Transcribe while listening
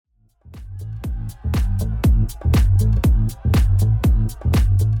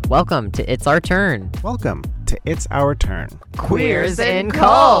Welcome to It's Our Turn. Welcome to It's Our Turn. Queers in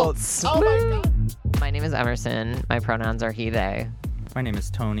Cults. Oh my God. My name is Emerson. My pronouns are he, they. My name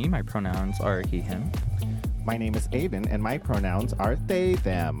is Tony. My pronouns are he, him. My name is Aydan, and my pronouns are they,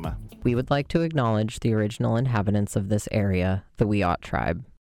 them. We would like to acknowledge the original inhabitants of this area, the Wiyot tribe,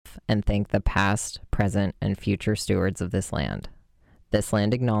 and thank the past, present, and future stewards of this land. This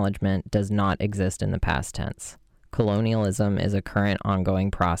land acknowledgement does not exist in the past tense. Colonialism is a current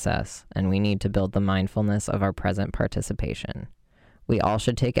ongoing process, and we need to build the mindfulness of our present participation. We all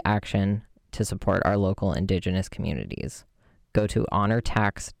should take action to support our local indigenous communities. Go to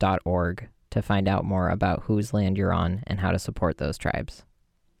honortax.org to find out more about whose land you're on and how to support those tribes.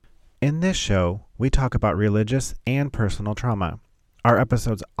 In this show, we talk about religious and personal trauma. Our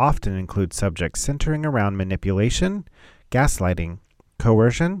episodes often include subjects centering around manipulation, gaslighting,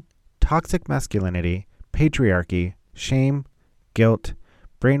 coercion, toxic masculinity, patriarchy, shame, guilt,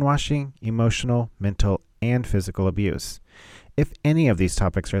 brainwashing, emotional, mental, and physical abuse. If any of these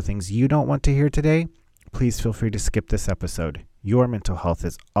topics are things you don't want to hear today, please feel free to skip this episode. Your mental health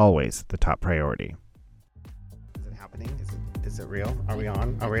is always the top priority. Is it happening? Is it real? Are we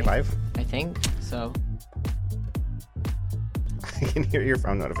on? Are we live? I think so. I can hear your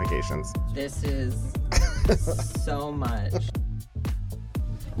phone notifications. This is so much.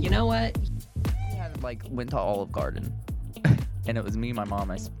 You know what? Went to Olive Garden. And it was me, my mom,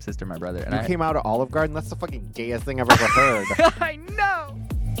 my sister, my brother. And You came out of Olive Garden? That's the fucking gayest thing I've ever heard. I know!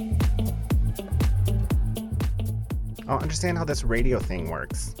 I don't understand how this radio thing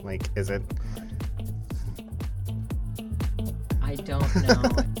works. Like, is it... I don't know.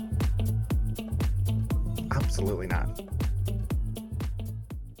 Absolutely not.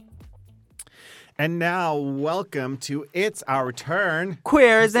 And now, welcome to It's Our Turn.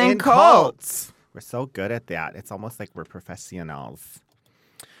 Queers and Cults! We're so good at that. It's almost like we're professionals.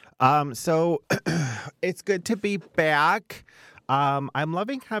 So it's good to be back. I'm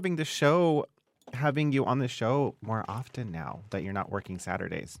loving having you on the show more often now that you're not working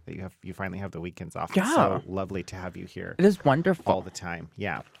Saturdays. That you finally have the weekends off. Yeah. It's so lovely to have you here. It is wonderful. All the time.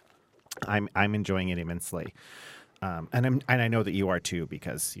 Yeah. I'm enjoying it immensely. And I know that you are too,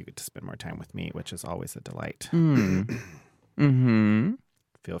 because you get to spend more time with me, which is always a delight. Mm-hmm.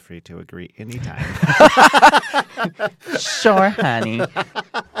 Feel free to agree anytime. Sure, honey.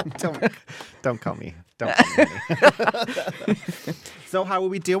 Don't call me. Don't call me. So how are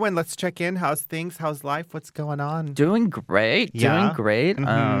we doing? Let's check in. How's things? How's life? What's going on? Doing great. Yeah? Doing great.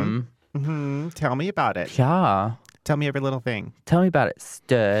 Tell me about it. Yeah. Tell me every little thing. Tell me about it,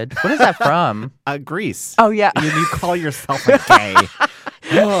 stud. What is that from? Greece. Oh, yeah. You call yourself a gay.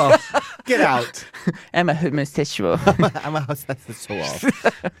 Oh, get out. I'm a homosexual. I'm a homosexual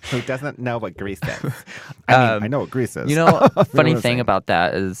who doesn't know what Greece is. I know what Greece is. You know, funny thing about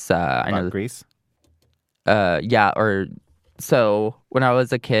that is, I know Greece. Yeah. So when I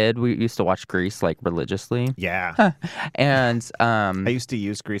was a kid, we used to watch Grease religiously. Yeah. And I used to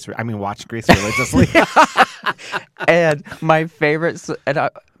use Grease. Watch Grease religiously. And my favorite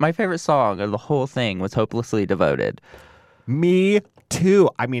song of the whole thing was "Hopelessly Devoted." Me too.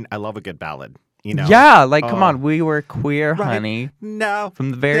 I love a good ballad. You know. Yeah, come on, we were queer, honey. No,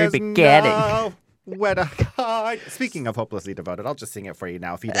 from the very beginning. No where to hide. Speaking of Hopelessly Devoted, I'll just sing it for you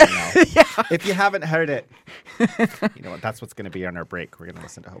now if you didn't know. Yeah. If you haven't heard it, you know what? That's what's going to be on our break. We're going to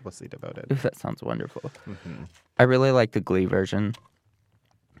listen to Hopelessly Devoted. Ooh, that sounds wonderful. Mm-hmm. I really like the Glee version.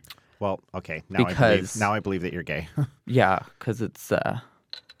 Well, okay. Now I believe that you're gay. Yeah, because it's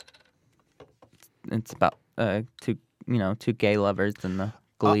about two gay lovers in the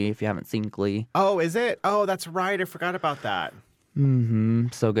Glee. If you haven't seen Glee. Oh, is it? Oh, that's right. I forgot about that. Mm-hmm.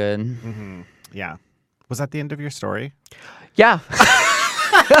 So good. Mm-hmm. Yeah. Was that the end of your story? Yeah.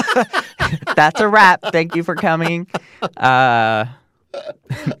 That's a wrap. Thank you for coming.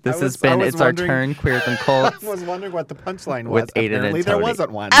 This has been It's Our Turn, Queers and Cults. I was wondering what the punchline was. With Aydan Apparently and there Tony.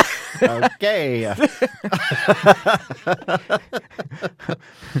 wasn't one. Okay.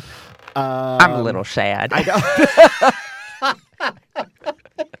 I'm a little sad. I know.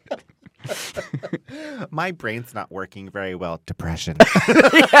 My brain's not working very well. Depression.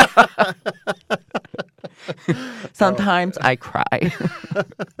 Sometimes I cry. I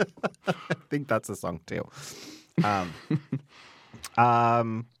think that's a song too.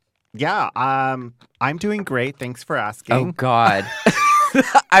 Yeah. I'm doing great. Thanks for asking. Oh God.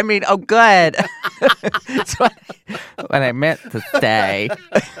 Oh good. That's what I meant to say.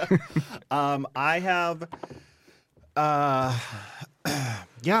 I have.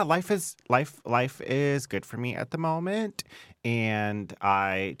 Yeah, life is good for me at the moment, and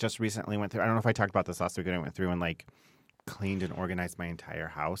I just recently went through. I don't know if I talked about this last week. I went through and cleaned and organized my entire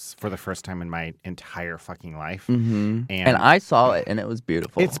house for the first time in my entire fucking life. And I saw it, and it was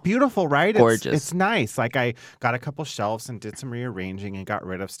beautiful. It's beautiful, right? Gorgeous. It's nice. Like, I got a couple shelves and did some rearranging and got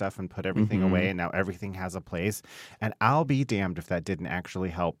rid of stuff and put everything away, and now everything has a place. And I'll be damned if that didn't actually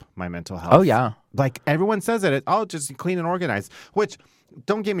help my mental health. Oh, yeah. Like, everyone says it. Oh, just clean and organize. Which,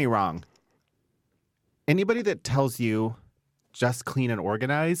 don't get me wrong. Anybody that tells you just clean and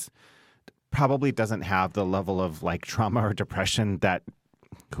organize probably doesn't have the level of like trauma or depression that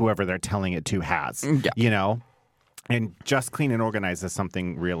whoever they're telling it to has, you know? And just clean and organize is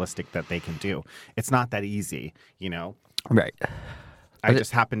something realistic that they can do. It's not that easy, you know? Right. I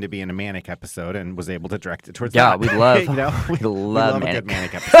just happened to be in a manic episode and was able to direct it towards Yeah, that. we love, you know? we love a good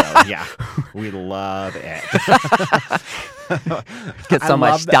manic episode. Yeah, we love it. Get so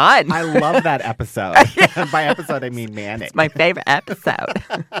much done. I love that episode. By episode, I mean manic. It's my favorite episode.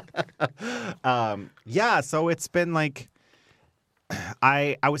 Yeah, so it's been like,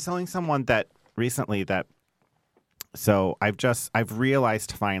 I was telling someone that recently that, so I've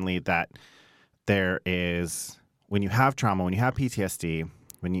realized finally that there is, when you have trauma, when you have PTSD,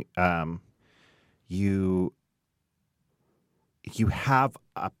 when you have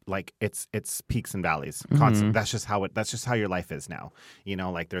like it's peaks and valleys constant. That's just how your life is now. You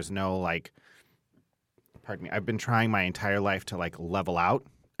know, like there's no like, pardon me. I've been trying my entire life to like level out,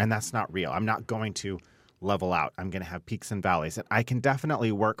 and that's not real. I'm not going to level out. I'm going to have peaks and valleys, and I can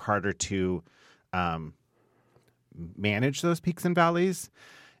definitely work harder to manage those peaks and valleys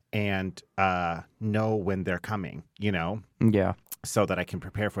and know when they're coming, you know? Yeah. So that I can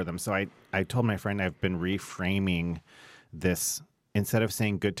prepare for them. So I told my friend I've been reframing this. Instead of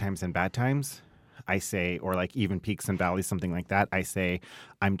saying good times and bad times, I say, or like even peaks and valleys, something like that, I say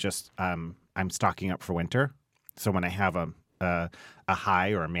I'm just I'm stocking up for winter. So when I have a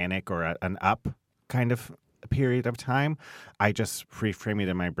high or a manic or an up kind of period of time, I just reframe it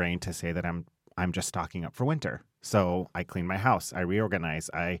in my brain to say that I'm just stocking up for winter. So I clean my house, I reorganize,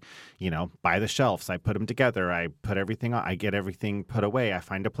 I, buy the shelves, I put them together, I put everything on, I get everything put away, I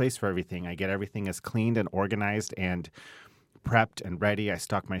find a place for everything, I get everything as cleaned and organized and prepped and ready. I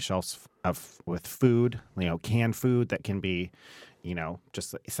stock my shelves with food, canned food that can be,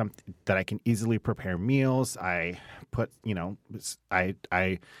 just something that I can easily prepare meals. I put, I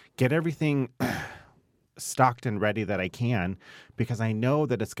get everything stocked and ready that I can, because I know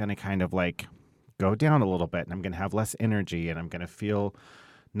that it's going to kind of like go down a little bit, and I'm going to have less energy, and I'm going to feel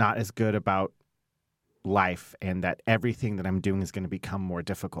not as good about life, and that everything that I'm doing is going to become more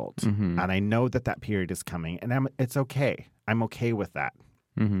difficult. Mm-hmm. And I know that period is coming, and it's okay. I'm okay with that.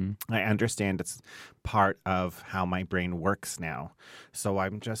 Mm-hmm. I understand it's part of how my brain works now. So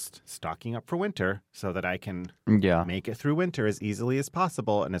I'm just stocking up for winter so that I can make it through winter as easily as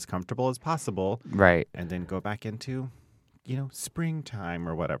possible and as comfortable as possible. Right. And then go back into, springtime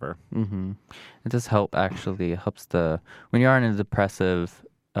or whatever. Mm-hmm. It does help, actually. It helps when you're in a depressive,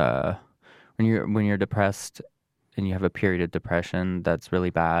 when you're depressed and you have a period of depression that's really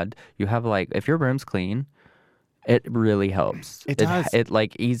bad, you have if your room's clean, it really helps. It does. It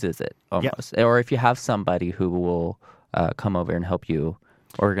eases it almost. Yep. Or if you have somebody who will come over and help you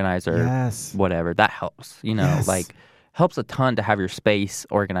organize or whatever, that helps. Helps a ton to have your space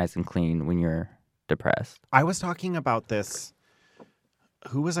organized and clean when you're depressed. I was talking about this.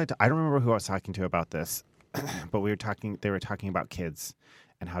 Who was I? I don't remember who I was talking to about this, but they were talking about kids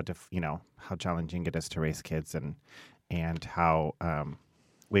and how how challenging it is to raise kids, and how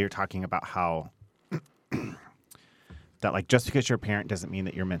we were talking about how that just because you're a parent doesn't mean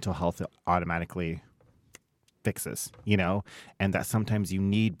that your mental health automatically fixes, and that sometimes you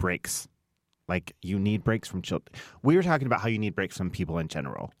need breaks. You need breaks from children. We were talking about how you need breaks from people in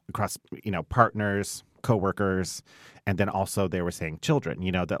general, across, partners, coworkers, and then also they were saying children,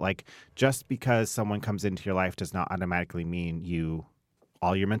 that just because someone comes into your life does not automatically mean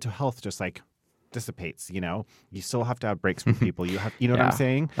all your mental health just dissipates. You still have to have breaks from people. You know what I'm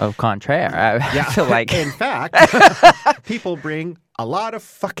saying? Au contraire. Yeah. I feel in fact, people bring a lot of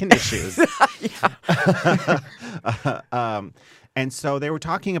fucking issues. And so they were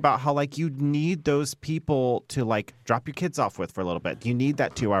talking about how you need those people to drop your kids off with for a little bit. You need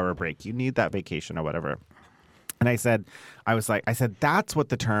that 2-hour break. You need that vacation or whatever. And I said, that's what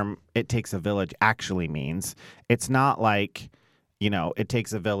the term "it takes a village" actually means. It's not it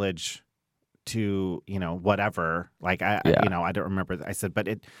takes a village to, whatever. I don't remember. I said, but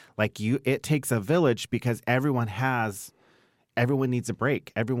it takes a village because everyone needs a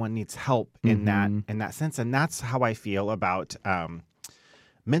break. Everyone needs help in that sense. And that's how I feel about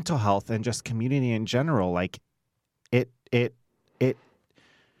mental health and just community in general.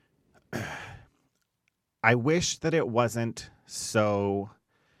 I wish that it wasn't so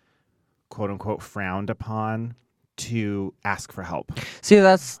quote unquote frowned upon to ask for help. See,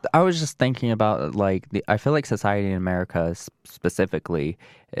 I was just thinking about like I feel like society in America specifically,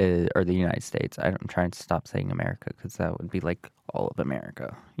 or the United States. I'm trying to stop saying America because that would be like all of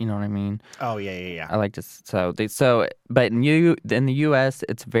America. You know what I mean? Oh yeah. I like to but in the U.S.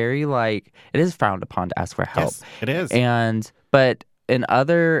 it's very like it is frowned upon to ask for help. Yes, it is. But in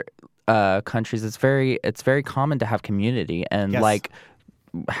other countries, it's very common to have community and Yes. like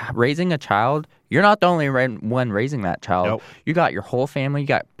raising a child. You're not the only one raising that child. Nope. You got your whole family. You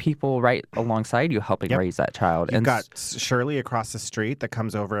got people right alongside you helping Yep. raise that child. You've got Shirley across the street that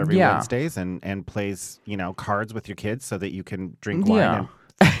comes over every Yeah. Wednesdays and plays, cards with your kids so that you can drink wine Yeah.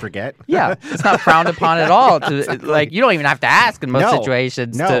 and forget. Yeah, it's not frowned upon at all. Exactly. Like you don't even have to ask in most No,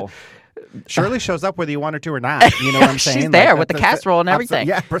 situations. No. Shirley shows up whether you want her to or not. You know what I'm saying? She's there Like, with the casserole and everything.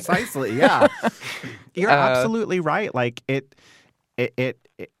 Yeah, precisely. Yeah. You're absolutely right. Like it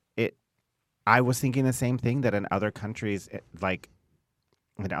I was thinking the same thing, that in other countries, like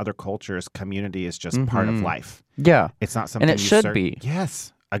in other cultures, community is just part of life. Yeah, It's not something and it you should be.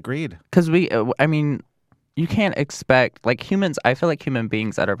 Yes, agreed. Because I mean, you can't expect like humans. I feel like human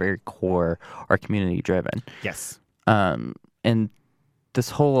beings at our very core are community driven. Yes. And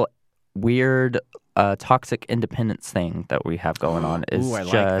this whole weird toxic independence thing that we have going on is Ooh, I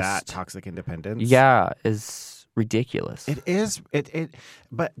just like that. Toxic independence. yeah, is ridiculous. It is.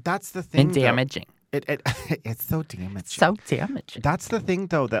 But that's the thing. And damaging. It's so damaging. So damaging. That's the thing,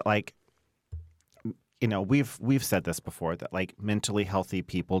 though, that like, we've said this before, that like mentally healthy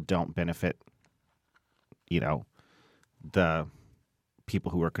people don't benefit, the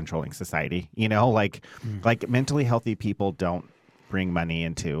people who are controlling society. Like mentally healthy people don't bring money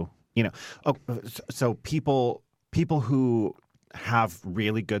into, so people who have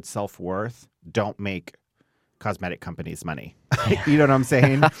really good self-worth don't make cosmetic companies money. You know what I'm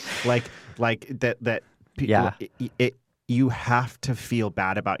saying? like that Yeah. You have to feel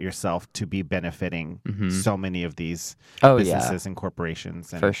bad about yourself to be benefiting so many of these businesses and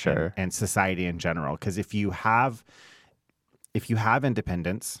corporations and, For sure. and society in general. Because if you have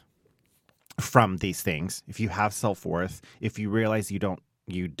independence from these things, if you have self-worth, if you realize you don't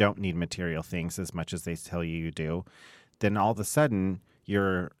need material things as much as they tell you do, then all of a sudden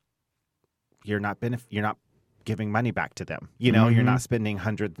you're not giving money back to them. You're not spending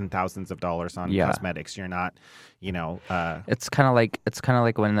hundreds and thousands of dollars on cosmetics. You're not, It's kind of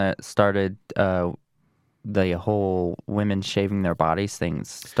like when it started. The whole women shaving their bodies things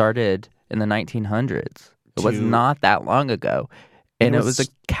started in the 1900s. It was not that long ago, and it was a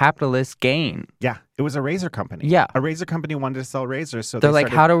capitalist gain. Yeah, it was a razor company. Yeah, a razor company wanted to sell razors, so they're like,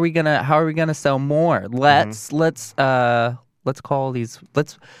 how are we gonna sell more? Let's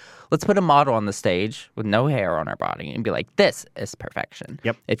put a model on the stage with no hair on our body and be like, this is perfection.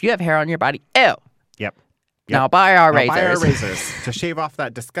 Yep. If you have hair on your body, ew. Yep. Now buy our razors. Buy our razors to shave off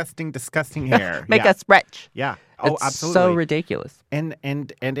that disgusting hair. Make us rich. Yeah. It's absolutely. so ridiculous. And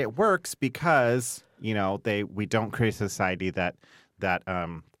it works because we don't create a society that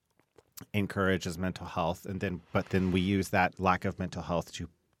encourages mental health, but then we use that lack of mental health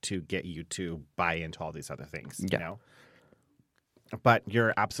to get you to buy into all these other things. Yeah. But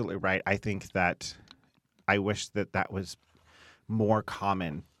you're absolutely right. I think that I wish that was more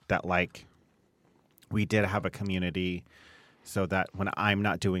common, that like we did have a community so that when I'm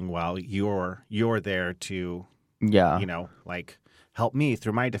not doing well, you're there to, like help me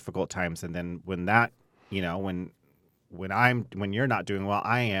through my difficult times. And then when that, when you're not doing well,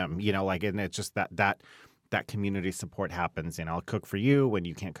 I am, and it's just that community support happens. I'll cook for you when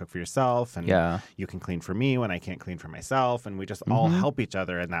you can't cook for yourself, and you can clean for me when I can't clean for myself, and we just all help each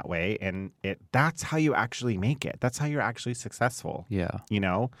other in that way. And that's how you actually make it. That's how you're actually successful. Yeah.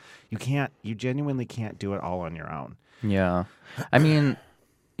 You genuinely can't do it all on your own. Yeah. I mean,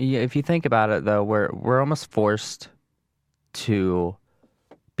 if you think about it though, we're almost forced to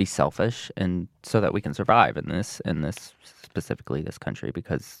be selfish and so that we can survive in this specifically this country,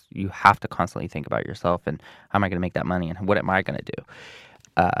 because you have to constantly think about yourself and how am I going to make that money and what am I going to do,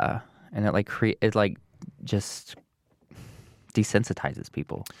 and it just desensitizes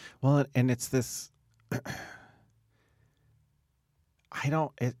people. Well, and it's this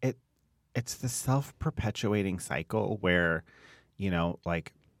it's the self-perpetuating cycle where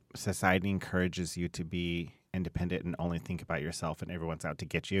like society encourages you to be independent and only think about yourself, and everyone's out to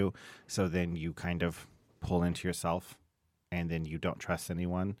get you, so then you kind of pull into yourself, and then you don't trust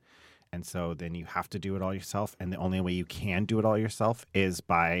anyone, and so then you have to do it all yourself. And the only way you can do it all yourself is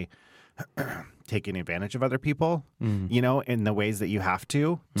by taking advantage of other people, Mm. you know, in the ways that you have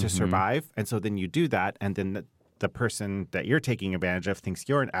to Mhm. survive. And so then you do that, and then the person that you're taking advantage of thinks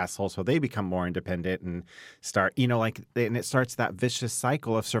you're an asshole, so they become more independent and start, you know, like, and it starts that vicious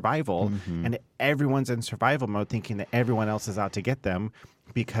cycle of survival, Mhm. and everyone's in survival mode thinking that everyone else is out to get them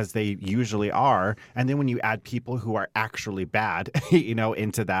because they usually are. And then when you add people who are actually bad, you know,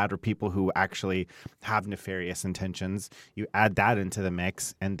 into that, or people who actually have nefarious intentions, you add that into the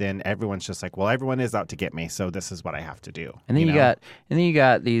mix, and then everyone's just like, well, everyone is out to get me, so this is what I have to do. And then you know?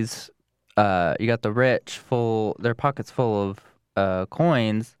 got these you got the rich their pockets full of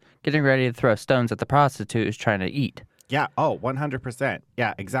coins getting ready to throw stones at the prostitute who's trying to eat. Yeah. Oh, 100%.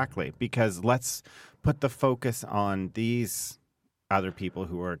 Yeah, exactly. Because let's put the focus on these other people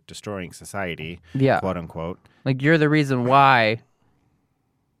who are destroying society, Yeah. quote unquote. Like, you're the reason why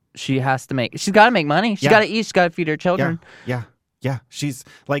she's got to make money. She's Yeah. got to eat. She's got to feed her children. Yeah. She's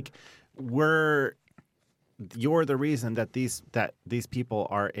like, you're the reason that these people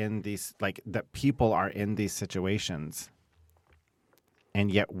are in these, like, that people are in these situations,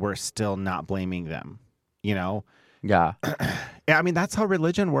 and yet we're still not blaming them, you know? Yeah. Yeah, I mean, that's how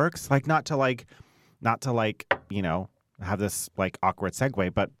religion works. Like, not to you know, have this like awkward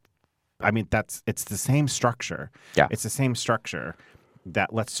segue, but I mean, it's the same structure. Yeah. It's the same structure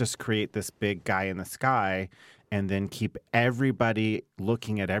that let's just create this big guy in the sky and then keep everybody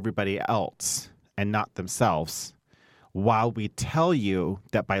looking at everybody else and not themselves, while we tell you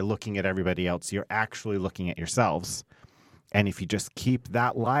that by looking at everybody else, you're actually looking at yourselves. And if you just keep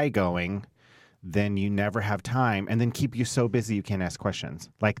that lie going, then you never have time, and then keep you so busy you can't ask questions.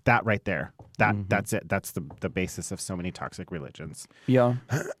 Like that right there. That's it. That's the basis of so many toxic religions. Yeah.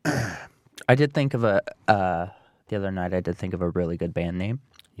 I did think of the other night, I did think of a really good band name.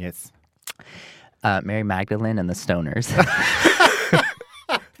 Yes. Mary Magdalene and the Stoners.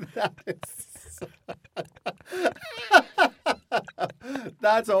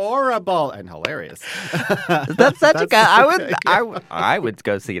 That's horrible and hilarious. That's such a good. I would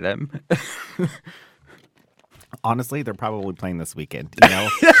go see them. Honestly, they're probably playing this weekend. You know,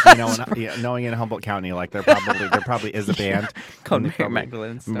 knowing in Humboldt County, like there probably is a band Called Mary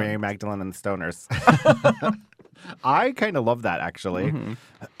Magdalene and the Stoners. Mary Magdalene and the Stoners. I kind of love that, actually.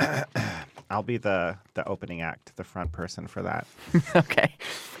 Mm-hmm. I'll be the opening act, the front person for that. Okay.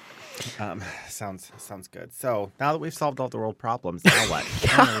 Sounds good. So now that we've solved all the world problems, now what?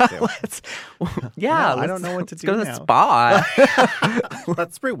 What I don't know what to do go to now. the spa.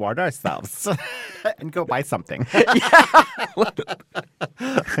 Let's reward ourselves and go buy something.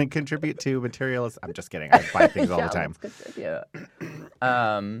 And contribute to materials. I'm just kidding. I buy things all the time. Yeah.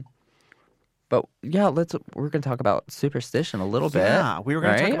 But yeah, we're gonna talk about superstition a little bit. Yeah, we were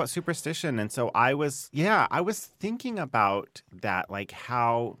going to right? talk about superstition, and so I was thinking about that, like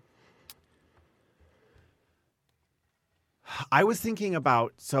how. I was thinking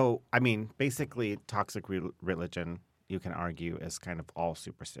about, so, I mean, basically, toxic religion, you can argue, is kind of all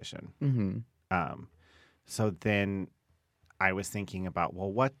superstition. Mm-hmm. So then I was thinking about,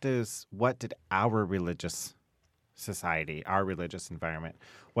 well, what did our religious society, our religious environment,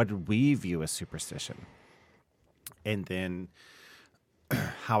 what did we view as superstition? And then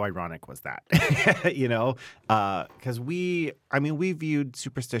how ironic was that? You know, because we viewed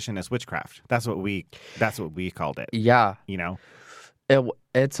superstition as witchcraft. That's what we called it. Yeah. You know,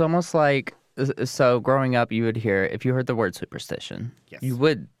 it's almost like, so growing up, you would hear, if you heard the word superstition, Yes. you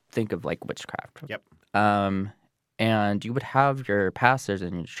would think of like witchcraft. Yep. And you would have your pastors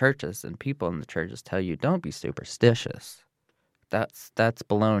in your churches and people in the churches tell you, don't be superstitious. That's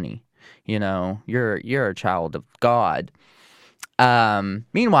baloney. You know, you're a child of God.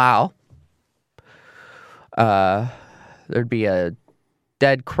 Meanwhile, there'd be a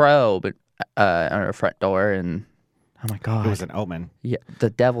dead crow on our front door, and oh my God, it was an omen. Yeah,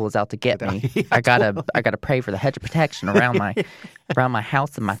 the devil is out to get me. Yeah, I gotta pray for the hedge of protection around my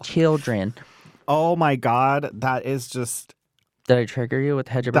house and my children. Oh my God, that is just. Did I trigger you with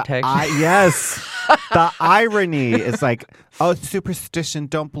hedge of protection? Yes. The irony is like, oh, superstition,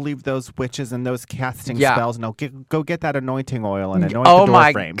 don't believe those witches and those casting spells. No, go get that anointing oil and anoint the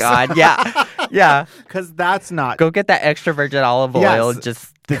door frames. Oh my God, yeah. Yeah. Because that's not... Go get that extra virgin olive oil and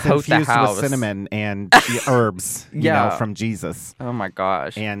just coat the house. With cinnamon and herbs, you know, from Jesus. Oh my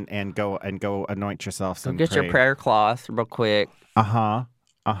gosh. And go anoint yourself. Go get your prayer cloth real quick. Go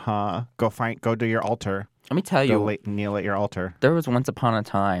do your altar. Let me tell you, kneel at your altar. There was once upon a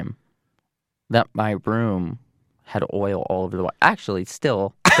time that my room had oil all over the wall. Actually,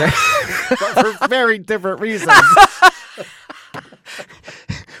 still. For very different reasons.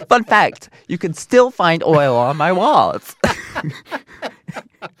 Fun fact, you can still find oil on my walls.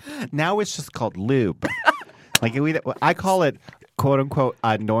 Now it's just called lube. Like I call it quote unquote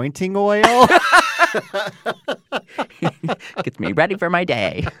anointing oil. Gets me ready for my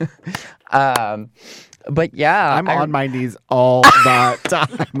day. But yeah, I'm on my knees all the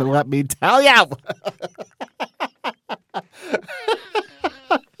time. Let me tell you.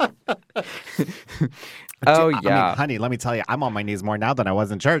 Oh I yeah, mean, honey, let me tell you, I'm on my knees more now than I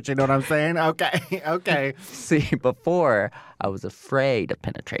was in church. You know what I'm saying? Okay. See, before I was afraid of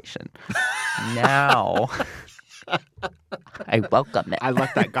penetration. Now I welcome it. I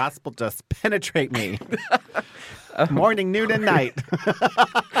let that gospel just penetrate me. Morning, noon, and night.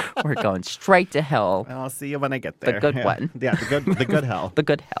 We're going straight to hell. I'll see you when I get there. The good one. Yeah, the good hell. The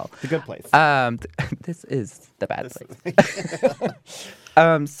good hell. The good place. This is the bad place.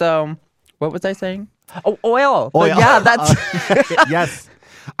 So what was I saying? Oh, oil. Oil. Yeah, that's yes.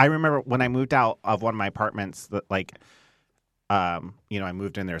 I remember when I moved out of one of my apartments that I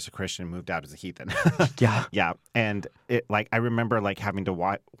moved in there as a Christian, moved out as a heathen. Yeah. Yeah. And it I remember having to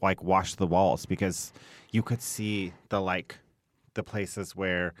wash the walls because you could see the places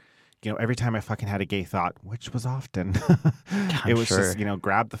where, every time I fucking had a gay thought, which was often, it was sure. just,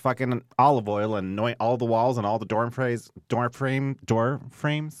 grab the fucking olive oil and anoint all the walls and all the door frames,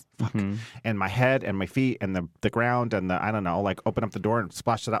 and my head and my feet and the ground and open up the door and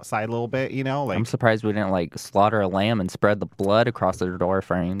splash it outside a little bit, I'm surprised we didn't slaughter a lamb and spread the blood across the door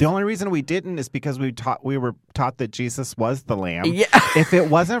frames. The only reason we didn't is because we were taught that Jesus was the lamb. Yeah. If it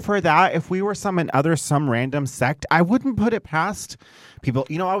wasn't for that, if we were some random sect, I wouldn't put it past people.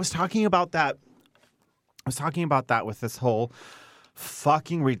 I was talking about that with this whole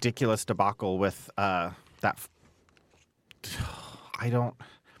fucking ridiculous debacle with that.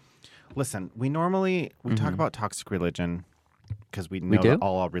 Listen, we talk about toxic religion because we know that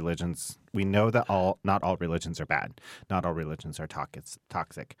we know that not all religions are bad. Not all religions are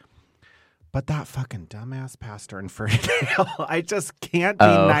toxic. But that fucking dumbass pastor in Ferndale, I just can't be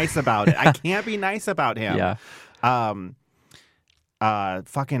nice about it. I can't be nice about him. Yeah.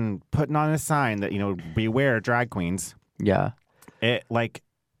 Fucking putting on a sign that, beware drag queens. Yeah. It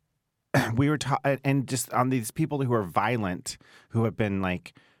we were taught, and just on these people who are violent, who have been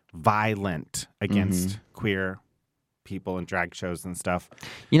violent against queer people in drag shows and stuff.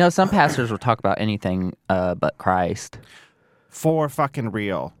 Some pastors will talk about anything but Christ. For fucking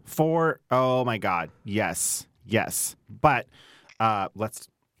real. Oh my God. Yes. But let's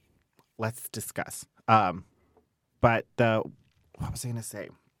discuss. But what was I gonna say?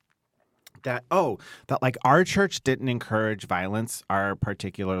 That our church didn't encourage violence. Our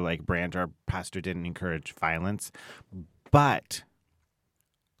particular brand, our pastor didn't encourage violence. But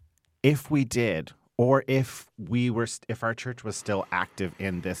if we did, or if our church was still active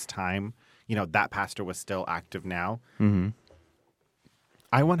in this time, that pastor was still active now. Mm-hmm.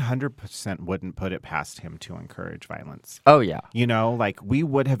 I 100% wouldn't put it past him to encourage violence. Oh yeah. We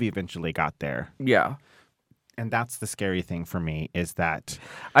would have eventually got there. Yeah. And that's the scary thing for me is that,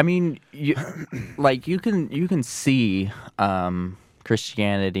 I mean, you can see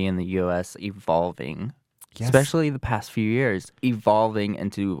Christianity in the U.S. evolving, yes. especially the past few years, evolving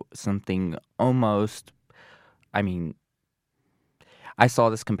into something almost. I mean, I saw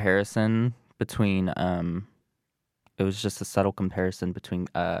this comparison between. It was just a subtle comparison between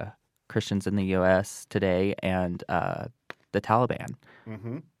Christians in the U.S. today and the Taliban.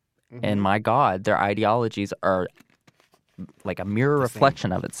 Mm-hmm. Mm-hmm. And my God, their ideologies are like a mirror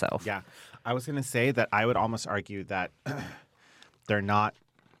reflection of itself. Yeah. I was going to say that I would almost argue that they're not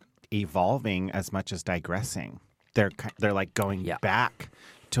evolving as much as digressing. They're going back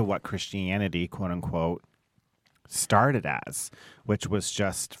to what Christianity, quote unquote, started as, which was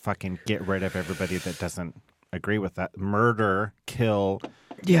just fucking get rid of everybody that doesn't agree with that. Murder, kill,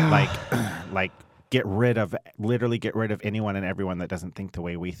 literally get rid of anyone and everyone that doesn't think the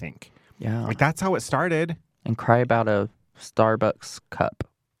way we think. Yeah. That's how it started. And cry about a Starbucks cup.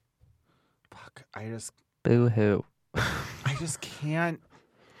 Fuck, boo-hoo. I just can't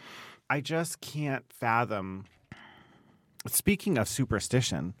fathom. Speaking of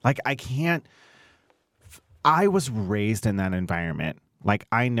superstition, I was raised in that environment.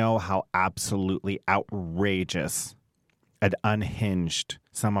 I know how absolutely outrageous and unhinged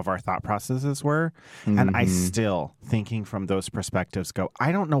some of our thought processes were. Mm-hmm. And I still, thinking from those perspectives, go,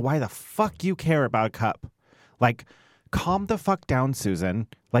 I don't know why the fuck you care about a cup. Calm the fuck down, Susan.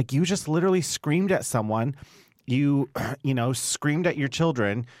 You just literally screamed at someone. You, screamed at your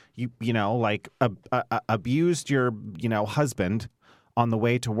children. You abused your, husband on the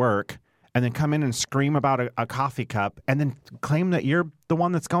way to work. And then come in and scream about a coffee cup and then claim that you're the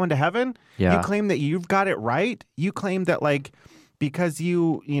one that's going to heaven? Yeah. You claim that you've got it right? You claim that, because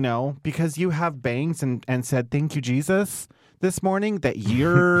because you have bangs and said thank you Jesus this morning that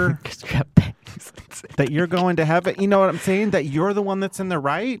you're Because you have bangs. that you're going to heaven. You know what I'm saying? That you're the one that's in the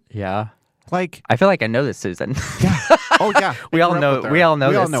right. Yeah. Like, I feel like I know this Susan. yeah. Oh yeah. We all know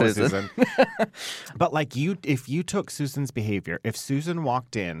this Susan. But like if you took Susan's behavior, if Susan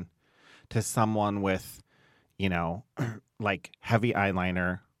walked in to someone with, like heavy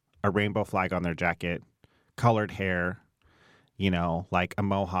eyeliner, a rainbow flag on their jacket, colored hair, like a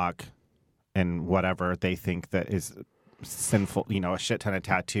mohawk and whatever they think that is sinful, a shit ton of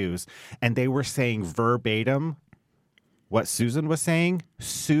tattoos, and they were saying verbatim what Susan was saying,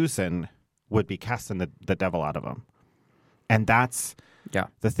 Susan would be casting the devil out of them. And that's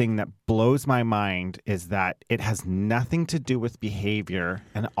the thing that blows my mind, is that it has nothing to do with behavior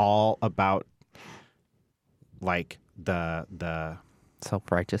and all about like the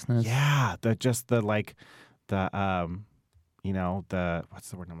self-righteousness. Yeah, the what's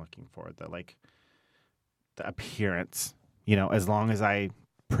the word I'm looking for? The appearance. As long as I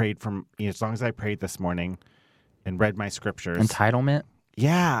prayed this morning and read my scriptures. Entitlement?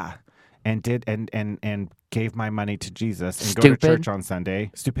 Yeah. And did and gave my money to Jesus and Stupid. go to church on Sunday.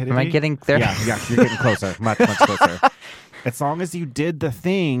 Stupidity. Am I getting there? Yeah, you're getting closer. Much closer. As long as you did the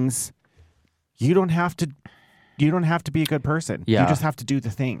things, you don't have to be a good person. Yeah. You just have to do the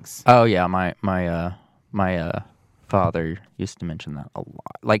things. Oh yeah, my father used to mention that a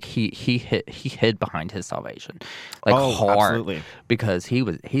lot. Like he hid behind his salvation, like hard, absolutely. because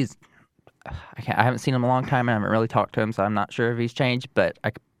he's I haven't seen him in a long time. I haven't really talked to him, so I'm not sure if he's changed. But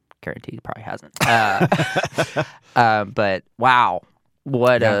I guarantee he probably hasn't. But wow,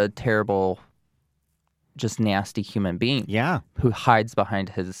 what a terrible, just nasty human being. Yeah, who hides behind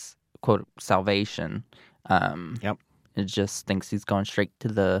his quote salvation. It just thinks he's going straight to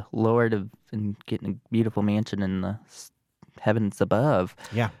the Lord and getting a beautiful mansion in the heavens above.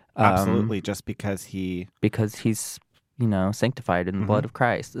 Yeah, absolutely. Just because he's sanctified in the blood of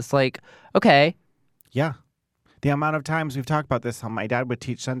Christ. It's like, okay. Yeah. The amount of times we've talked about this, how my dad would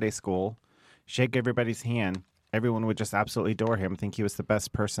teach Sunday school, shake everybody's hand. Everyone would just absolutely adore him, think he was the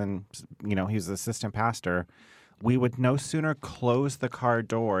best person. He was the assistant pastor. We would no sooner close the car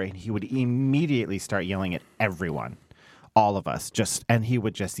door and he would immediately start yelling at everyone. All of us, and he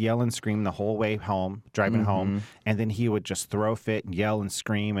would just yell and scream the whole way home, driving home, and then he would just throw a fit and yell and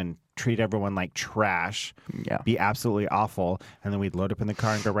scream and treat everyone like trash, be absolutely awful, and then we'd load up in the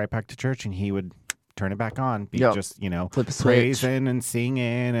car and go right back to church, and he would turn it back on, just praising and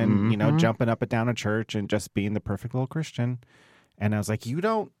singing and jumping up and down at church and just being the perfect little Christian. And I was like, you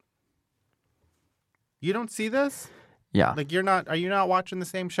don't see this? Yeah. Like are you not watching the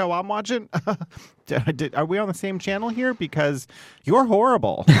same show I'm watching? Are we on the same channel here? Because you're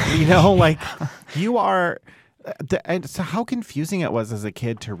horrible. Like you are. And so how confusing it was as a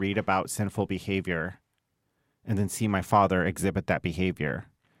kid to read about sinful behavior and then see my father exhibit that behavior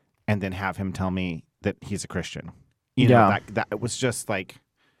and then have him tell me that he's a Christian. That it was just like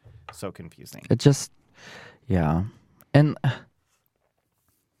so confusing. It just, yeah. And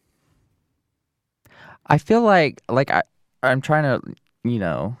I feel like I'm trying to,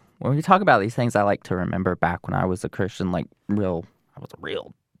 when we talk about these things, I like to remember back when I was a Christian, I was a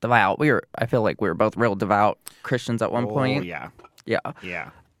real devout. I feel like we were both real devout Christians at one point. Yeah. Yeah. Yeah.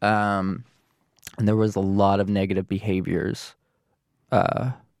 And there was a lot of negative behaviors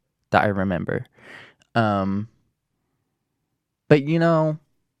that I remember. But there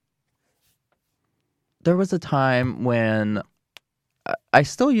was a time when I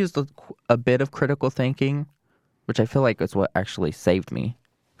still used a bit of critical thinking, which I feel like is what actually saved me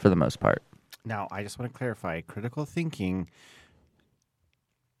for the most part. Now, I just want to clarify, critical thinking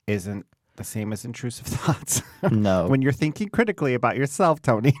isn't the same as intrusive thoughts. No. When you're thinking critically about yourself,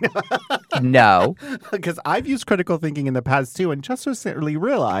 Tony. No. Because I've used critical thinking in the past too and just recently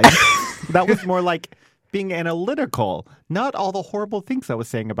realized that was more like being analytical, not all the horrible things I was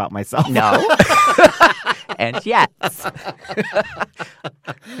saying about myself. No. And yes.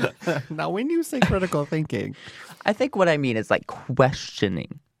 Now, when you say critical thinking, I think what I mean is like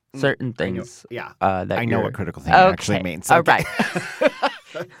questioning certain things. I know what critical thinking actually means. Okay. All right.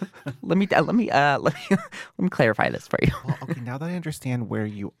 Let me clarify this for you. Well, okay, now that I understand where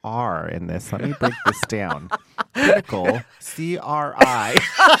you are in this, let me break this down. Critical, CRI.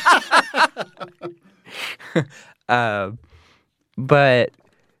 But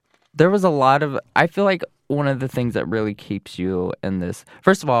there was a lot of, I feel like one of the things that really keeps you in this,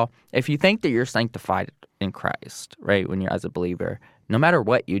 first of all, if you think that you're sanctified in Christ, right, when you're as a believer, no matter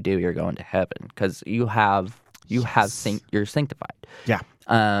what you do, you're going to heaven because you're sanctified. Yeah.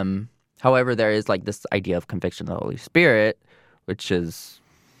 However, there is like this idea of conviction of the Holy Spirit, which is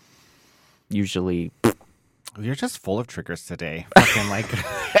usually. You're just full of triggers today. Fucking like,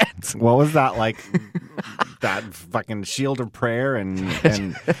 what was that like? That fucking shield of prayer and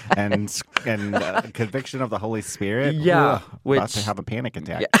conviction of the Holy Spirit. Yeah, Ugh, about to have a panic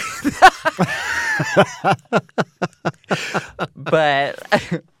attack. Yeah. But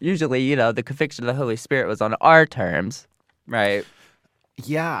usually, the conviction of the Holy Spirit was on our terms, right?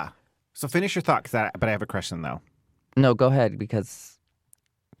 Yeah. So finish your thought, but I have a question though. No, go ahead because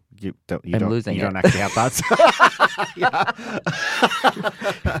I'm losing you it. don't actually have thoughts. Yeah.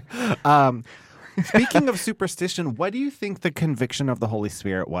 Speaking of superstition, what do you think the conviction of the Holy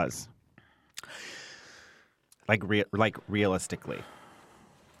Spirit was? Like realistically,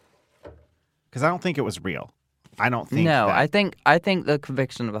 because I don't think it was real. I don't think. No, that... I think the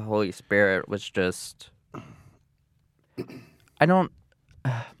conviction of the Holy Spirit was just. I don't.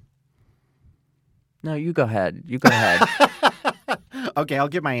 No, you go ahead. You go ahead. Okay, I'll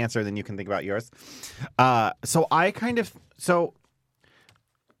give my answer, then you can think about yours. So I kind of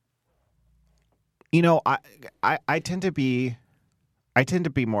I tend to be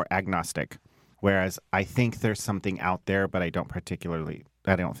more agnostic, whereas I think there's something out there, but I don't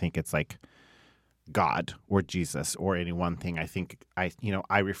think it's like God or Jesus or any one thing. I think I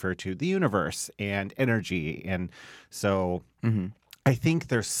refer to the universe and energy, and so I think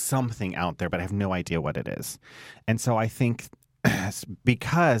there's something out there, but I have no idea what it is. And so I think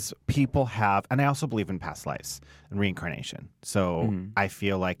because people have, and I also believe in past lives and reincarnation. So I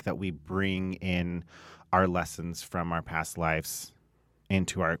feel like that we bring in our lessons from our past lives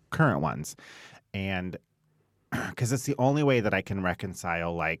into our current ones. And because it's the only way that I can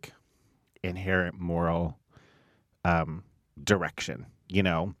reconcile like inherent moral direction,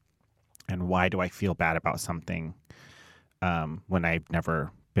 and why do I feel bad about something when I've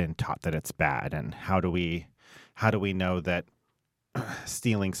never been taught that it's bad? And how do we know that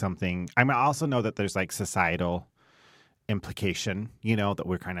stealing something? I also know that there's like societal implication, that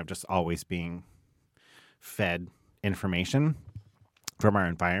we're kind of just always being fed information from our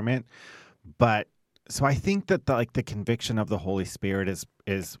environment. But so I think that the conviction of the Holy Spirit is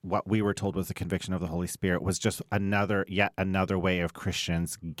what we were told was the conviction of the Holy Spirit was just yet another way of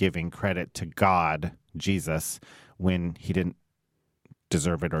Christians giving credit to God, Jesus, when he didn't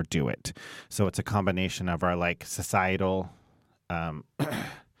deserve it or do it. So it's a combination of our like societal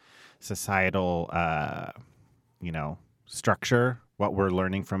structure, what we're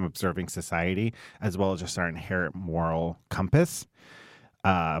learning from observing society, as well as just our inherent moral compass.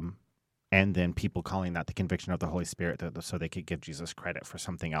 And then people calling that the conviction of the Holy Spirit so they could give Jesus credit for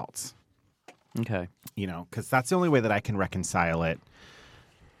something else. Okay. Because that's the only way that I can reconcile it.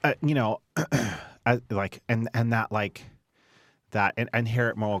 That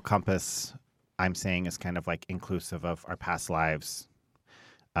inherent moral compass, I'm saying, is kind of like inclusive of our past lives.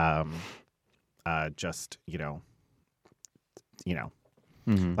 Like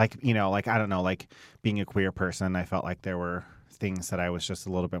I don't know, like being a queer person, I felt like there were things that I was just a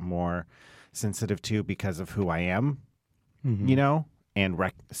little bit more sensitive to because of who I am, and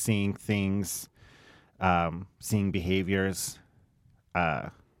seeing things, seeing behaviors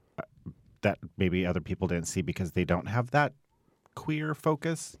that maybe other people didn't see because they don't have that queer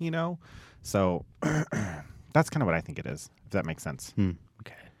focus, So that's kind of what I think it is, if that makes sense. Okay.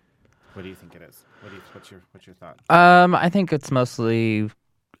 What do you think it is? What's your thought? I think it's mostly,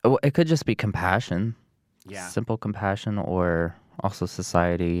 it could just be compassion. Yeah. Simple compassion, or also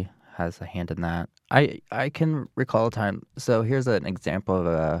society has a hand in that. I can recall a time. So here's an example of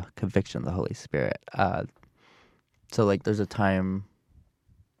a conviction of the Holy Spirit. So like there's a time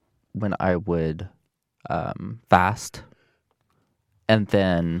when I would fast, and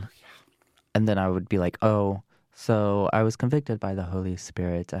then I would be like, oh, so I was convicted by the Holy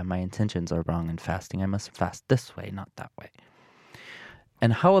Spirit and my intentions are wrong in fasting. I must fast this way, not that way.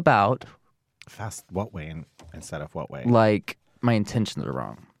 And how about fast what way instead of what way? Like my intentions are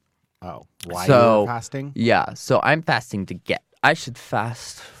wrong. Oh, why you were fasting? Yeah, so I'm fasting I should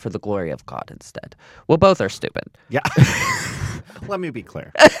fast for the glory of God instead. Well, both are stupid. Yeah. Let me be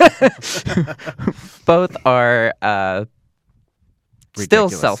clear. Both are still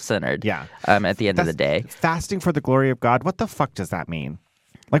ridiculous. Self-centered. Yeah. At the end of the day. Fasting for the glory of God, what the fuck does that mean?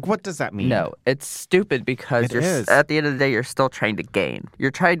 Like, what does that mean? No, it's stupid because at the end of the day, you're still trying to gain.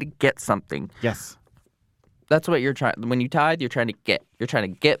 You're trying to get something. Yes. That's what you're trying. When you tithe, you're trying to get. You're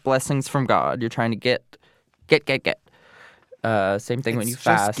trying to get blessings from God. You're trying to get. Same thing when you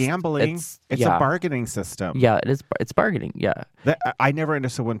fast. It's just gambling. It's a bargaining system. Yeah, it is. It's bargaining. Yeah. I never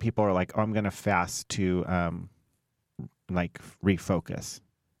understood when people are like, "Oh, I'm going to fast to, refocus."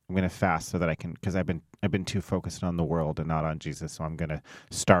 I'm going to fast so that I can, because I've been too focused on the world and not on Jesus. So I'm going to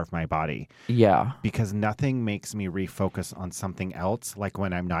starve my body. Yeah. Because nothing makes me refocus on something else like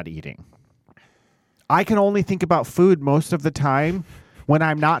when I'm not eating. I can only think about food most of the time when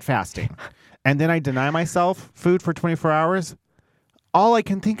I'm not fasting. And then I deny myself food for 24 hours. All I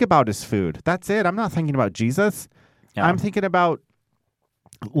can think about is food. That's it. I'm not thinking about Jesus. Yeah. I'm thinking about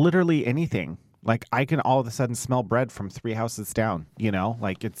literally anything. Like I can all of a sudden smell bread from 3 houses down,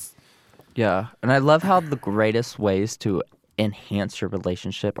 like it's. Yeah. And I love how the greatest ways to enhance your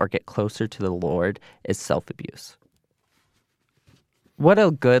relationship or get closer to the Lord is self-abuse. What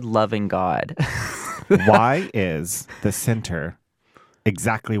a good, loving God. Why is the center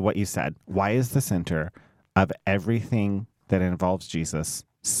exactly what you said? Why is the center of everything that involves Jesus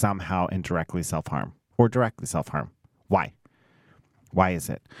somehow indirectly self-harm or directly self-harm? Why? Why is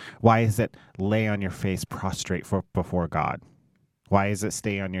it? Why is it lay on your face prostrate before God? Why is it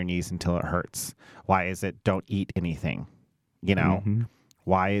stay on your knees until it hurts? Why is it don't eat anything? Mm-hmm.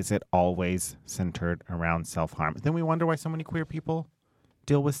 Why is it always centered around self-harm? Then we wonder why so many queer people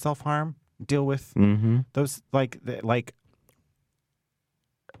deal with self-harm, deal with those like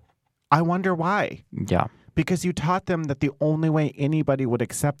I wonder why. Yeah. Because you taught them that the only way anybody would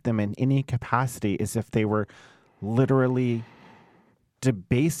accept them in any capacity is if they were literally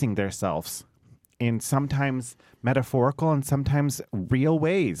debasing themselves in sometimes metaphorical and sometimes real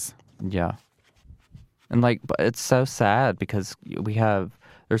ways. Yeah. And but it's so sad because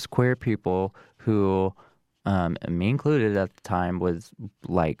there's queer people who, and me included at the time, was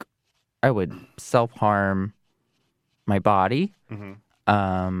like, I would self-harm my body,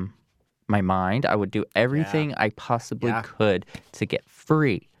 my mind. I would do everything I possibly could to get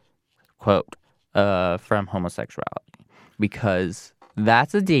free, quote, from homosexuality, because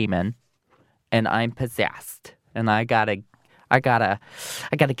that's a demon and I'm possessed and I gotta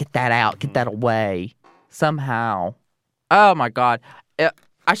get that out, get that away somehow. Oh my God.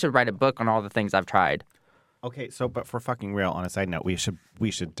 I should write a book on all the things I've tried. Okay, but for fucking real, on a side note, we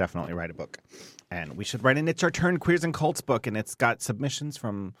should definitely write a book. And we should write an It's Our Turn Queers and Cults book, and it's got submissions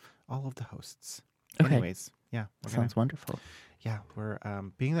from all of the hosts. Okay. Anyways, yeah. Sounds wonderful. Yeah, we're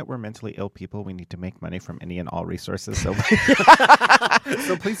being that we're mentally ill people, we need to make money from any and all resources. So,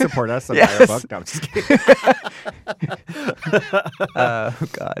 so please support us and buy our book. No, I'm just kidding. Oh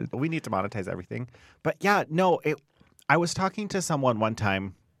God, we need to monetize everything. But yeah, no. I was talking to someone one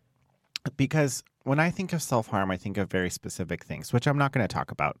time because when I think of self-harm, I think of very specific things, which I'm not going to talk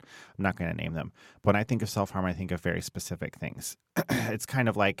about. I'm not going to name them. But when I think of self-harm, I think of very specific things. It's kind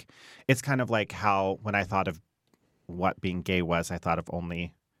of like how when I thought of what being gay was, I thought of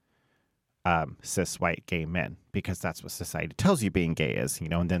only cis white gay men, because that's what society tells you being gay is,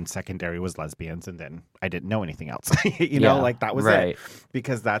 and then secondary was lesbians, and then I didn't know anything else. That was right. it.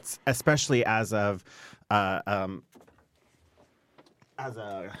 Because that's, especially as of as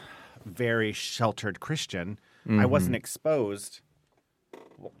a very sheltered Christian, I wasn't exposed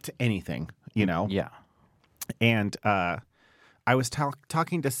to anything, Yeah. And I was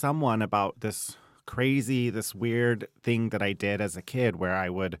talking to someone about this weird thing that I did as a kid where I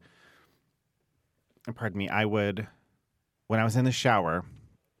would, when I was in the shower,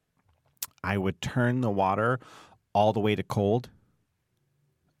 I would turn the water all the way to cold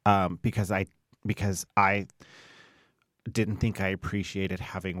because I didn't think I appreciated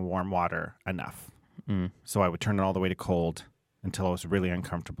having warm water enough. So I would turn it all the way to cold until it was really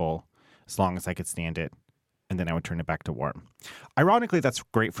uncomfortable, as long as I could stand it. And then I would turn it back to warm. Ironically, that's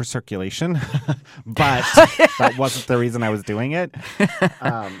great for circulation, but that wasn't the reason I was doing it.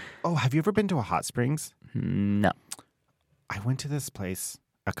 Have you ever been to a hot springs? No. I went to this place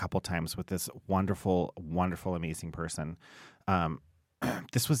a couple times with this wonderful, wonderful, amazing person.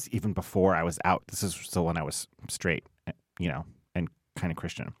 This was even before I was out. This is still when I was straight, and kind of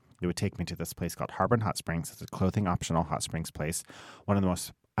Christian. They would take me to this place called Harbor Hot Springs. It's a clothing optional hot springs place. One of the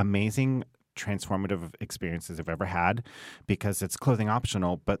most amazing transformative experiences I've ever had, because it's clothing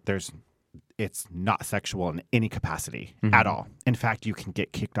optional, but it's not sexual in any capacity at all. In fact, you can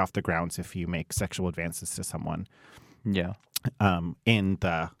get kicked off the grounds if you make sexual advances to someone. Yeah. In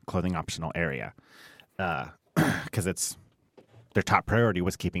the clothing optional area, because their top priority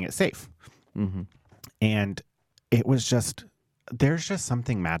was keeping it safe. And it was there's just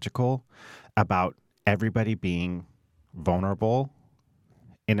something magical about everybody being vulnerable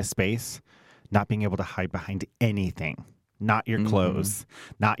in a space, not being able to hide behind anything, not your clothes,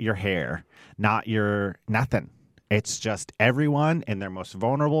 not your hair, not your nothing. It's just everyone in their most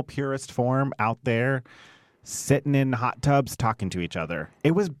vulnerable, purest form out there, sitting in hot tubs, talking to each other.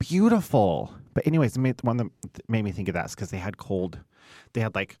 It was beautiful. But anyways, one that made me think of that is because they had cold They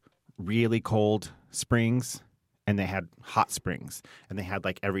had like really cold springs and they had hot springs and they had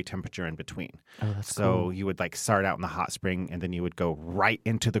like every temperature in between. Oh, that's So cool. you would like start out in the hot spring and then you would go right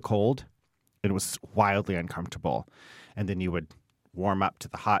into the cold. It was wildly uncomfortable. And then you would warm up to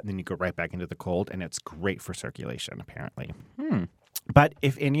the hot and then you go right back into the cold. And it's great for circulation, apparently. But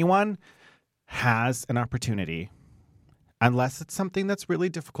if anyone has an opportunity, unless it's something that's really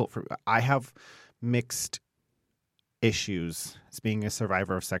difficult for, I have mixed issues. As being a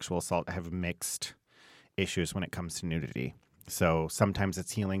survivor of sexual assault, I have mixed issues when it comes to nudity. So sometimes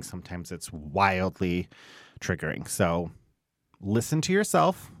it's healing, sometimes it's wildly triggering. So listen to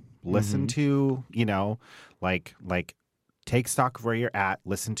yourself, listen to, like take stock of where you're at,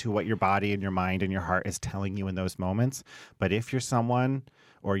 listen to what your body and your mind and your heart is telling you in those moments. But if you're someone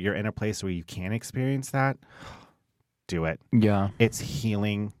or you're in a place where you can't experience that, do it. Yeah. It's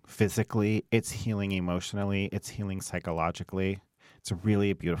healing physically, it's healing emotionally, it's healing psychologically. It's really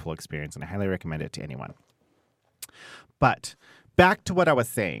a beautiful experience, and I highly recommend it to anyone. But back to what I was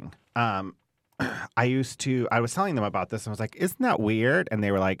saying. I was telling them about this, and I was like, isn't that weird? And they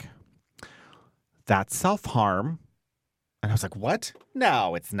were like, that's self-harm. And I was like, what?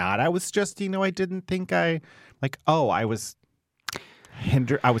 No, it's not. I was just, I didn't think I was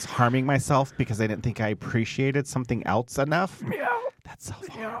harming myself because I didn't think I appreciated something else enough. Yeah. That's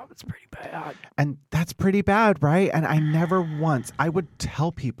self-harm. Yeah, that's pretty bad. And that's pretty bad, right? And I never once, I would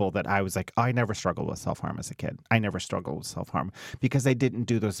tell people that I was like, I never struggled with self-harm as a kid. I never struggled with self-harm because I didn't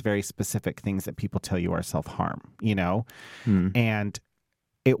do those very specific things that people tell you are self-harm, And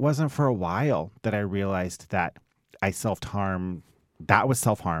it wasn't for a while that I realized that I self-harm. That was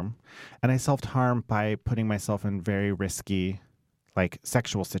self-harm. And I self-harm by putting myself in very risky, like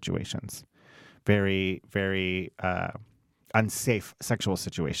sexual situations, very, very unsafe sexual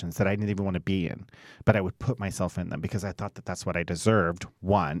situations that I didn't even want to be in, but I would put myself in them because I thought that that's what I deserved,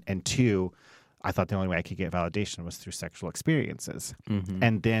 one. And two, I thought the only way I could get validation was through sexual experiences.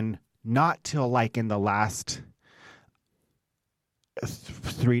 And then not till like in the last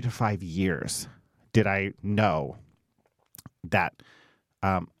 3 to 5 years did I know that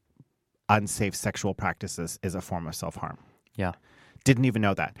unsafe sexual practices is a form of self-harm. Yeah. Didn't even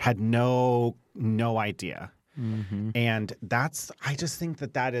know that. Had no idea. And I just think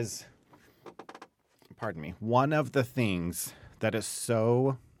that is, pardon me, one of the things that is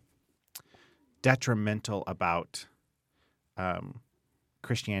so detrimental about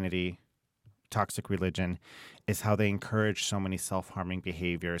Christianity, toxic religion, is how they encourage so many self-harming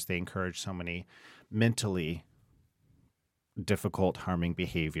behaviors. They encourage so many mentally difficult harming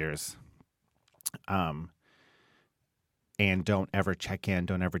behaviors. And don't ever check in,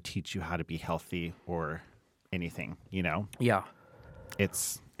 don't ever teach you how to be healthy or anything, Yeah.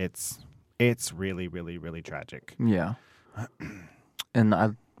 It's really, really, really tragic. Yeah. And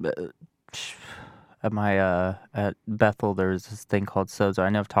at Bethel, there's this thing called sozo. I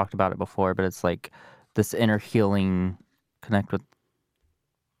know I've talked about it before, but it's like this inner healing, connect with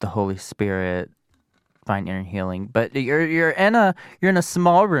the Holy Spirit, find inner healing. But you're in a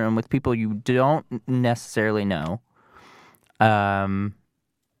small room with people you don't necessarily know.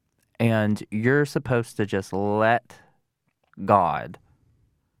 And you're supposed to just let God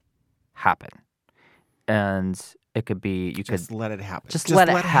happen. And it could be, Just let it happen. Just let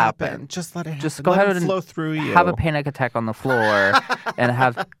it happen. Just let it happen. Just go let ahead it and flow through you. have a panic attack on the floor and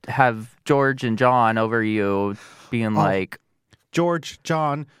have George and John over you being like, George,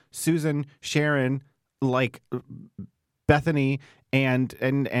 John, Susan, Sharon, like Bethany, and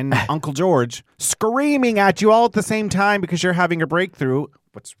Uncle George screaming at you all at the same time because you're having a breakthrough.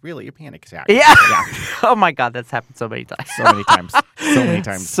 What's really a panic attack? Yeah. Oh my God, that's happened so many times. So many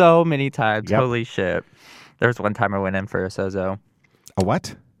times. So many times. Yep. Holy shit. There was one time I went in for a sozo. A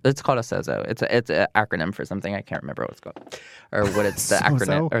what? It's called a sozo. It's an acronym for something. I can't remember what it's called. Or what it's the Sozo?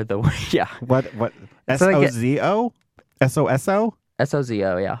 acronym. Or the, yeah. What? It's like S-O-Z-O? S-O-S-O?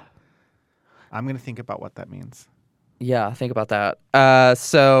 S-O-Z-O, yeah. I'm going to think about what that means. Yeah, think about that.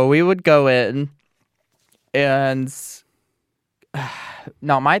 So we would go in, and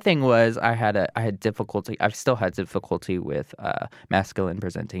now my thing was I had difficulty. I've still had difficulty with masculine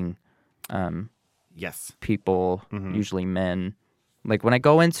presenting Yes. people, usually men. Like when I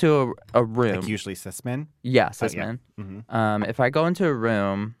go into a room, Like usually cis men? yeah, cis men. If I go into a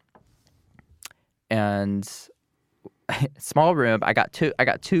room and small room, I got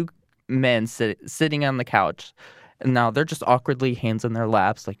two men sitting on the couch. And now they're just awkwardly hands in their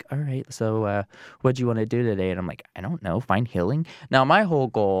laps, like, all right, so what do you want to do today? And I'm like, I don't know, find healing. Now, my whole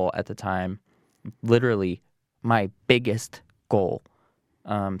goal at the time, literally my biggest goal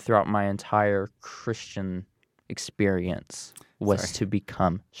throughout my entire Christian experience was Sorry. to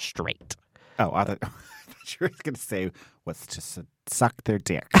become straight. Oh, I thought you were going to say was to suck their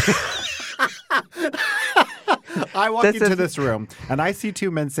dick. I walk into this room and I see two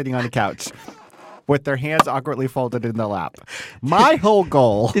men sitting on a couch with their hands awkwardly folded in the lap. My whole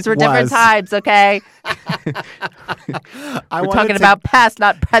goal These were different times, okay? We're talking about past,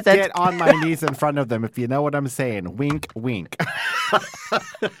 not present. Get on my knees in front of them, if you know what I'm saying. Wink, wink.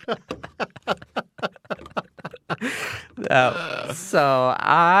 So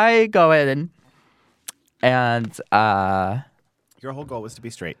I go in and your whole goal was to be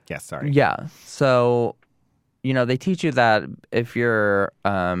straight. Yes, sorry. Yeah. So, they teach you that if you're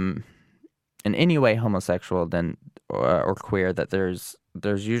in any way homosexual then or queer, that there's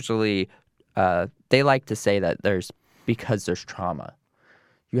usually they like to say that because there's trauma.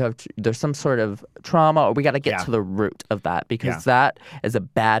 There's some sort of trauma, or we got to get to the root of that, because that is a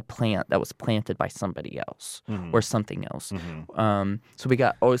bad plant that was planted by somebody else or something else. So we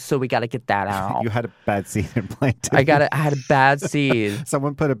got to get that out. You had a bad seed implanted. I had a bad seed.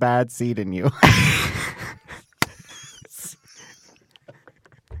 Someone put a bad seed in you.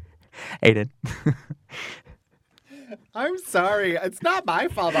 Aydan. I'm sorry. It's not my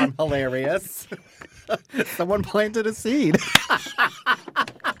fault I'm hilarious. Someone planted a seed.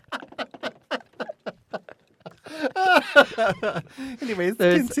 Anyways,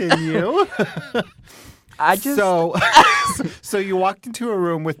 continue. So you walked into a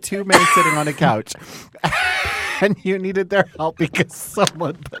room with two men sitting on a couch, and you needed their help because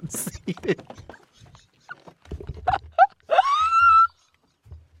someone put seed in.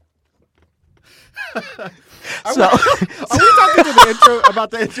 Are we talking to the intro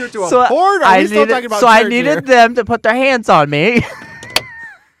about the intro to a porn? Or are we still talking about I needed them to put their hands on me.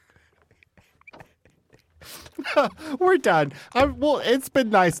 We're done. Well, it's been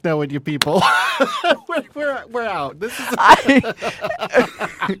nice knowing you people. we're out. This is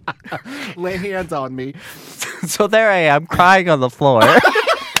lay hands on me. So there I am, crying on the floor.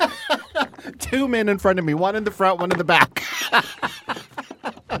 Two men in front of me, one in the front, one in the back.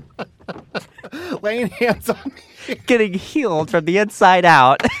 Laying hands on me. Getting healed from the inside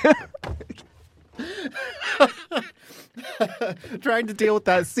out. Trying to deal with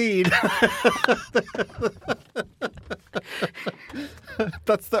that seed.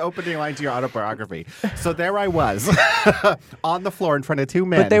 That's the opening line to your autobiography. So there I was on the floor in front of two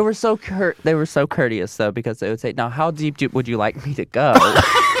men. But they were so courteous, though, because they would say, "Now, how deep would you like me to go?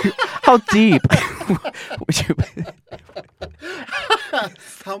 How deep would you?"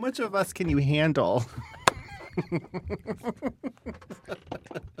 How much of us can you handle?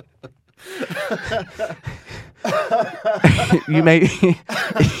 You may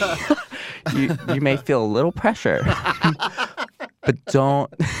you may feel a little pressure, but don't.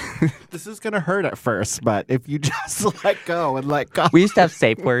 This is gonna hurt at first, but if you just let go and let go. We used to have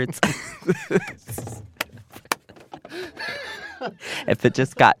safe words. If it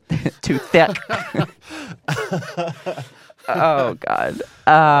just got too thick. Oh God.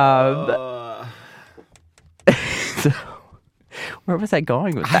 So, where was I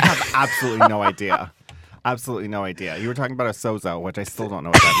going with that? I have absolutely no idea. Absolutely no idea. You were talking about a sozo, which I still don't know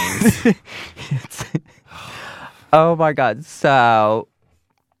what that means. Oh my God. So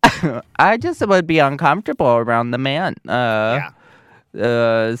I just would be uncomfortable around the man.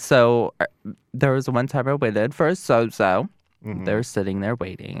 So there was one time I waited for a sozo. Mm-hmm. They were sitting there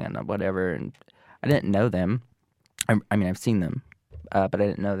waiting and whatever, and I didn't know them. I mean, I've seen them, but I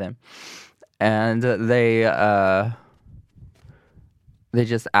didn't know them. And they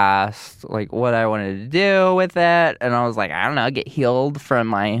just asked like what I wanted to do with it, and I was like, I don't know, get healed from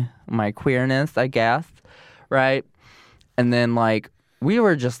my queerness, I guess, right? And then like we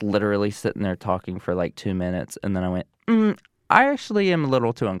were just literally sitting there talking for like 2 minutes, and then I went, I actually am a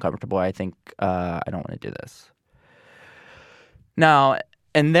little too uncomfortable. I think I don't want to do this. Now,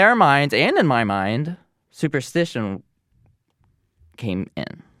 in their minds and in my mind, superstition came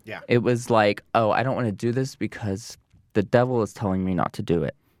in. Yeah. It was like, oh, I don't want to do this because the devil is telling me not to do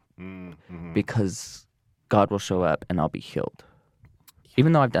it. Mm-hmm. Because God will show up and I'll be healed.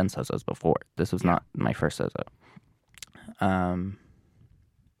 Even though I've done sozos before. This was not my first sozo.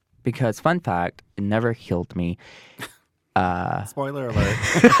 Because, fun fact, it never healed me. Spoiler alert.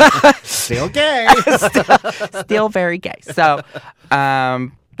 Still gay. Still very gay. So,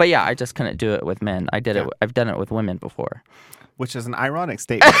 but yeah, I just couldn't do it with men. I've done it with women before. Which is an ironic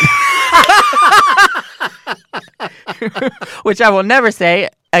statement. Which I will never say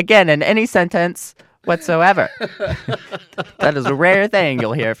again in any sentence whatsoever. That is a rare thing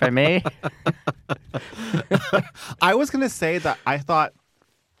you'll hear from me. I was going to say that I thought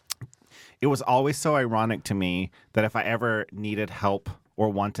it was always so ironic to me that if I ever needed help or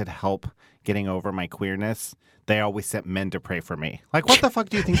wanted help getting over my queerness, they always sent men to pray for me. Like, what the fuck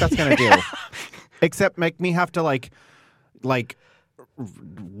do you think that's going to do? Except make me have to like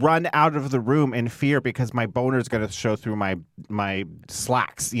run out of the room in fear because my boner's going to show through my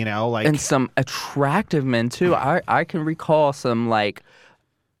slacks, you know? Like, and some attractive men too. I can recall some like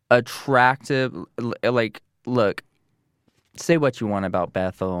attractive, like, look, say what you want about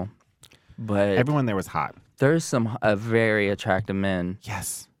Bethel, but everyone there was hot. There's some very attractive men.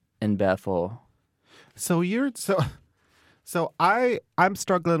 Yes. In Bethel. So I'm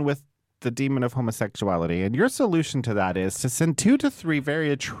struggling with the demon of homosexuality, and your solution to that is to send 2 to 3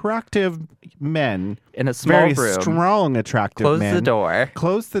 very attractive men in a small room, very strong, attractive men.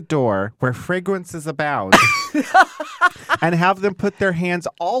 Close the door where fragrances abound, and have them put their hands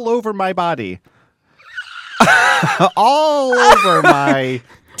all over my body, all over my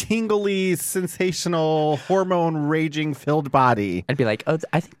tingly, sensational, hormone-raging-filled body. I'd be like, oh,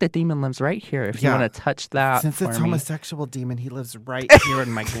 I think the demon lives right here. If you want to touch that, since it's me. Homosexual demon, he lives right here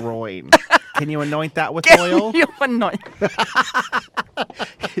in my groin. Can you anoint that with oil? You anoint.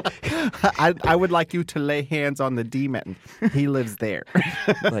 I would like you to lay hands on the demon. He lives there.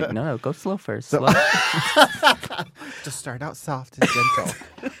 Like, no, go slow first. Slow. Just start out soft and gentle.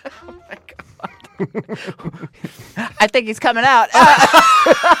 Oh my God. I think he's coming out.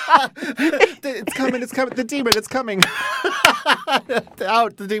 It's coming. The demon, it's coming.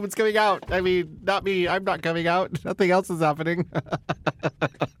 Out. The demon's coming out. I mean, not me. I'm not coming out. Nothing else is happening.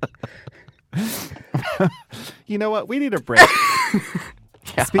 You know what? We need a break.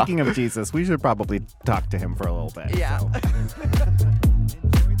 Yeah. Speaking of Jesus, we should probably talk to him for a little bit. Yeah. So.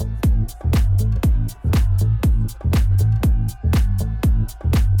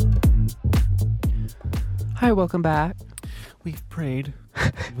 Hi, welcome back. We've prayed.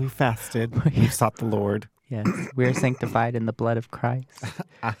 We fasted. We've sought the Lord. Yes, we are sanctified in the blood of Christ.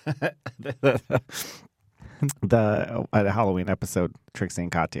 The Halloween episode, Trixie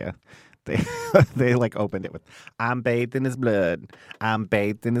and Katya, they like opened it with, "I'm bathed in his blood. I'm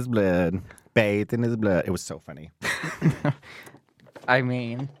bathed in his blood. Bathed in his blood." It was so funny. I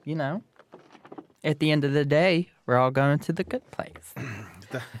mean, you know, at the end of the day, we're all going to the good place.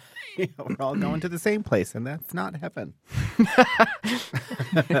 We're all going to the same place, and that's not heaven.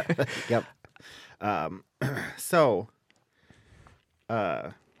 Yep. So,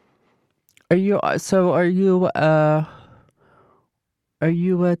 are you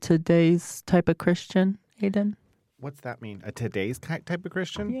a today's type of Christian, Aydan? What's that mean? A today's type of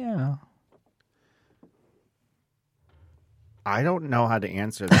Christian? Yeah. I don't know how to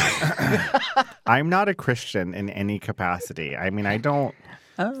answer that. I'm not a Christian in any capacity. I mean, I don't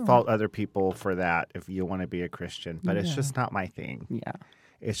fault other people for that if you want to be a Christian, but it's just not my thing. Yeah.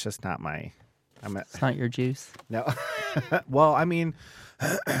 It's just not my... It's not your juice? No. Well, I mean,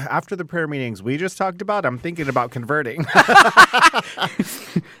 after the prayer meetings we just talked about, I'm thinking about converting.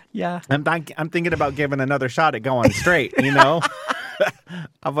 Yeah. I'm thinking about giving another shot at going straight, you know?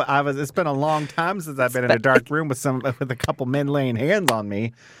 It's been a long time since I've been in a dark room with a couple men laying hands on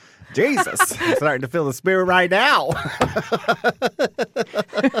me. Jesus, I'm starting to feel the spirit right now.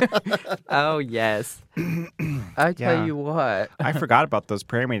 Oh, yes. I tell you what. I forgot about those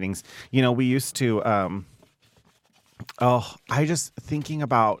prayer meetings. You know, we used to, I just thinking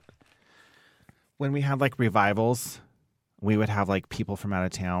about when we had like revivals, we would have like people from out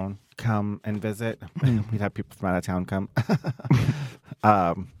of town come and visit. We'd have people from out of town come.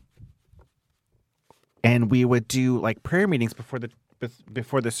 And we would do like prayer meetings before the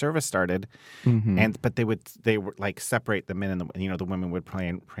service started, but they would like separate the men and the women would pray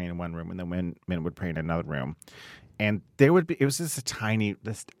in one room and the men would pray in another room, and it was just a tiny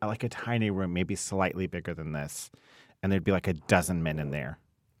room, maybe slightly bigger than this, and there'd be like a dozen men in there,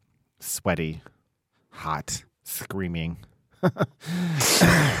 sweaty, hot, screaming.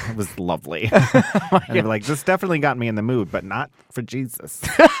 It was lovely. And like, this definitely got me in the mood, but not for Jesus.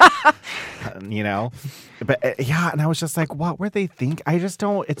 You know? But yeah, and I was just like, what were they think? I just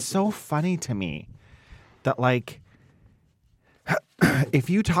don't, it's so funny to me that like, if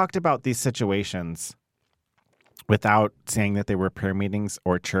you talked about these situations without saying that they were prayer meetings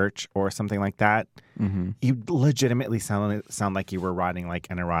or church or something like that, you legitimately sound like you were writing like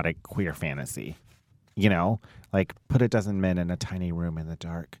an erotic queer fantasy. You know, like put a dozen men in a tiny room in the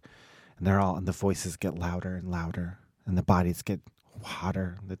dark, and the voices get louder and louder, and the bodies get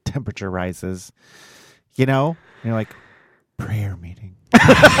hotter, and the temperature rises. You know, and you're like, prayer meeting,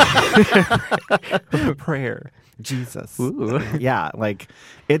 prayer, Jesus. Ooh. Yeah, like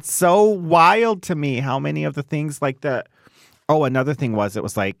it's so wild to me how many of the things like that. Oh, another thing was it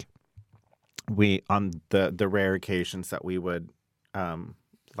was like we on the rare occasions that we would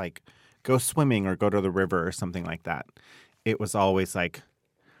like go swimming or go to the river or something like that, it was always like,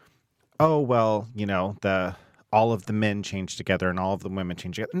 oh well, you know, all of the men change together and all of the women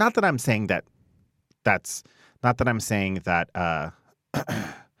change together. Not that I'm saying that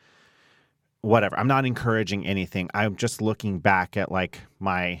whatever. I'm not encouraging anything. I'm just looking back at like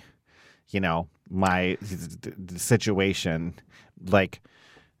my situation. Like,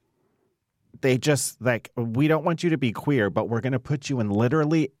 they just like, we don't want you to be queer, but we're going to put you in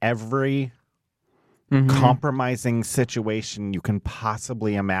literally every compromising situation you can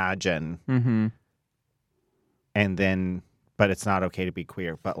possibly imagine. Mm-hmm. And then, but it's not okay to be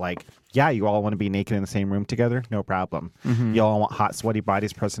queer. But like, yeah, you all want to be naked in the same room together? No problem. Mm-hmm. You all want hot, sweaty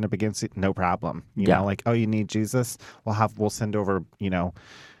bodies pressing up against it? No problem. You know, like, oh, you need Jesus? We'll send over,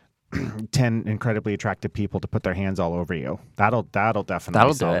 10 incredibly attractive people to put their hands all over you. That'll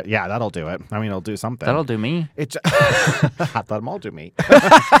definitely do it. Yeah, that'll do it. I mean, it'll do something. That'll do me. Let them all do me.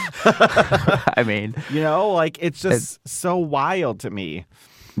 I mean, like, it's just so wild to me.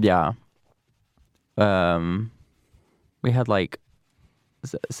 Yeah. We had like,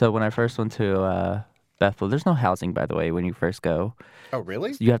 so when I first went to Bethel, there's no housing, by the way, when you first go. Oh,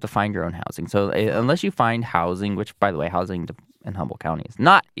 really? You have to find your own housing. So unless you find housing, which, by the way, housing in Humboldt County is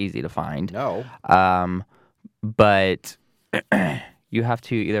not easy to find. No. But you have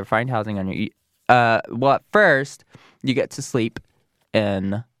to either find housing on your... well, at first, you get to sleep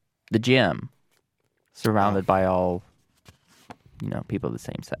in the gym, surrounded by all, people of the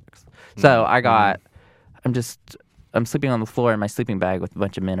same sex. So I'm sleeping on the floor in my sleeping bag with a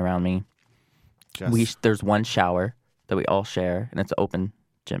bunch of men around me. There's one shower that we all share, and it's an open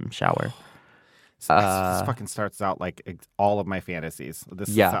gym shower. This fucking starts out like all of my fantasies. Every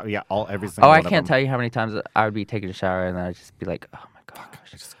single I one of can't them. tell you how many times I would be taking a shower, and then I'd just be like, oh my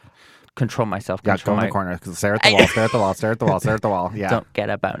gosh. Just control myself. Go in the corner. Stare at the wall, stare at the wall, stare at the wall, stare at the wall. Yeah. Don't get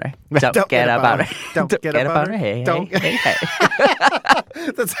a boner. Don't get a boner. Don't get a boner. Hey.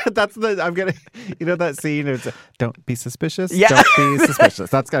 That's I'm gonna, that scene. It's don't be suspicious. Yeah. Don't be suspicious.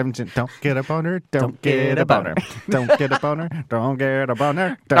 That's don't get a boner. Don't get a boner. Don't get a boner. Don't get a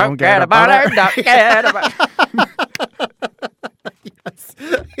boner. Don't get a boner. Don't get a boner. Yes.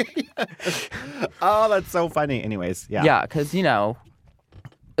 Yes. Oh, that's so funny. Anyways, yeah. Yeah, because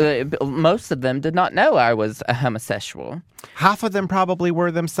most of them did not know I was a homosexual. Half of them probably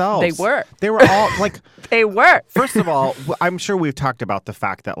were themselves. They were. They were all like. They were. First of all, I'm sure we've talked about the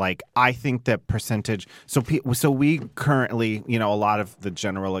fact that, like, I think the percentage. So we currently, a lot of the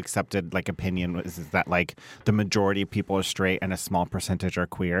general accepted like opinion is that like the majority of people are straight and a small percentage are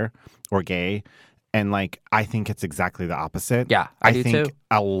queer or gay, and like I think it's exactly the opposite. Yeah, I do think too.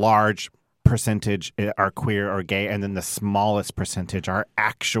 a large percentage are queer or gay, and then the smallest percentage are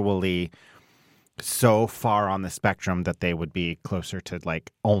actually so far on the spectrum that they would be closer to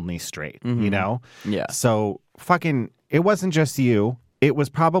like only straight, Yeah. So fucking, it wasn't just you. It was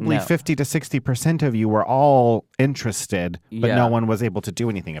probably 50 to 60% of you were all interested, but no one was able to do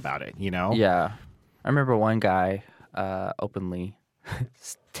anything about it, Yeah. I remember one guy openly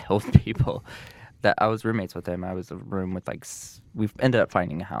told people that I was roommates with him. I was in a room with we ended up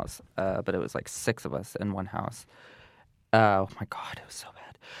finding a house, but it was like 6 of us in one house. Oh my God, it was so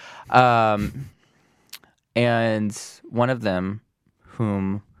bad. And one of them,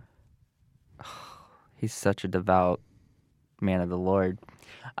 whom he's such a devout man of the Lord,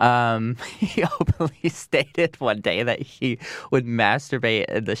 he openly stated one day that he would masturbate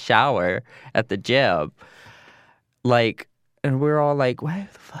in the shower at the gym. And we're all like, why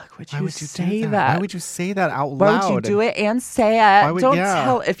the fuck would you say that? Why would you say that out loud? Why would you do it and say it? Don't yeah.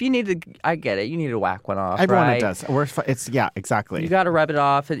 tell. If you need to, I get it. You need to whack one off. Everyone right? does. Exactly. You got to rub it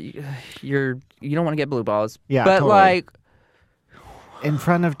off. You don't want to get blue balls. Yeah, but totally. In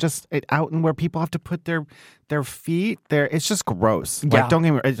front of out and where people have to put their feet there, it's just gross. Yeah. Like, don't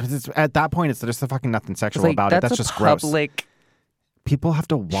get me wrong. At that point, there's fucking nothing sexual about it. That's just gross. Public people have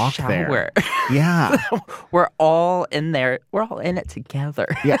to walk shower. there. Yeah. We're all in there. We're all in it together.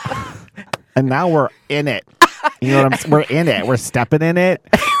 Yeah. And now we're in it. You know what I'm saying? We're in it. We're stepping in it.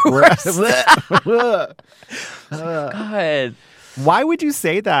 God. Why would you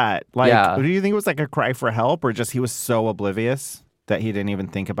say that? Like, do you think it was like a cry for help, or just he was so oblivious that he didn't even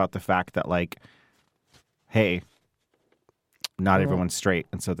think about the fact that, like, hey, not everyone's straight,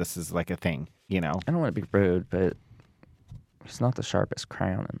 and so this is like a thing, I don't want to be rude, but he's not the sharpest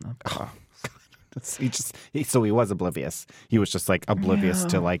crayon in the box. So he was oblivious. He was just like oblivious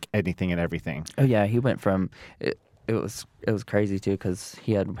to like anything and everything. Oh yeah, he went from it was crazy too, because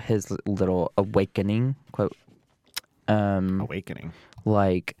he had his little awakening, quote Awakening.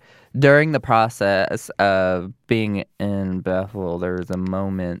 Like during the process of being in Bethel, there was a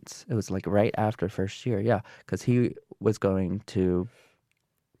moment. It was like right after first year, yeah, because he was going to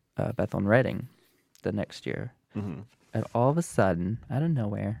Bethel and Reading the next year, Mm-hmm. and all of a sudden, out of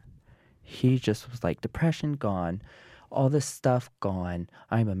nowhere, he just was like, depression gone, all this stuff gone.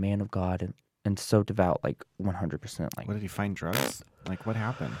 I'm a man of God and so devout, like 100%. Like, What did he find? Drugs? Like, what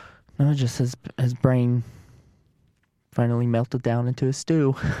happened? no, just his brain finally melted down into a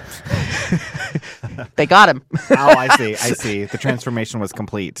stew. They got him. Oh, I see. The transformation was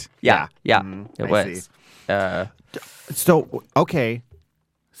complete. Yeah. Mhm. It I was. see. So, okay,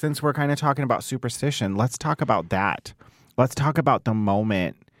 since we're kind of talking about superstition, let's talk about that. Let's talk about the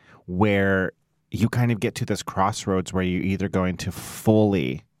moment where you kind of get to this crossroads where you're either going to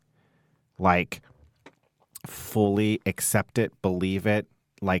fully accept it, believe it,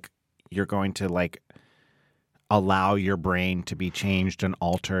 like you're going to like allow your brain to be changed and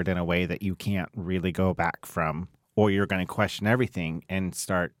altered in a way that you can't really go back from, or you're going to question everything and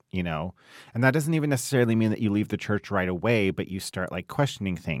start, and that doesn't even necessarily mean that you leave the church right away, but you start like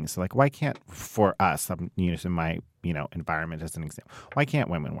questioning things. Like, why can't, for us, I'm using my, environment as an example, why can't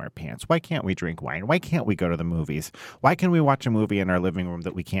women wear pants? Why can't we drink wine? Why can't we go to the movies? Why can we watch a movie in our living room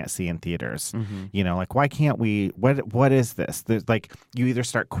that we can't see in theaters? Mm-hmm. Like, why can't we, what is this? There's like, you either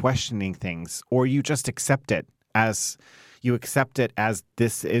start questioning things or you just accept it as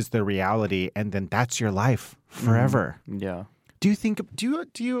this is the reality, and then that's your life forever. Yeah. Do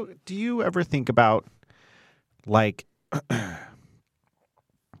you ever think about like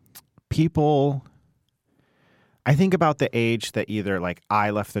people? I think about the age that either like I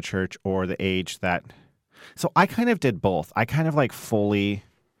left the church or the age that, so I kind of did both. I kind of like fully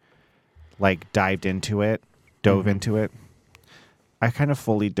like dove into it. I kind of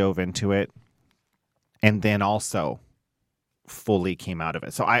fully dove into it and then also fully came out of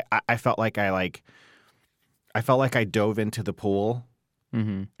it. So I felt like I dove into the pool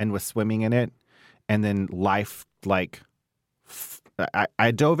and was swimming in it, and then life like I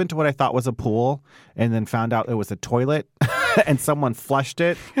dove into what I thought was a pool and then found out it was a toilet and someone flushed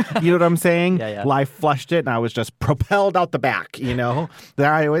it. You know what I'm saying? Yeah. Life flushed it and I was just propelled out the back,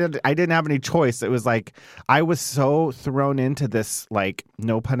 That I didn't have any choice. It was like I was so thrown into this, like,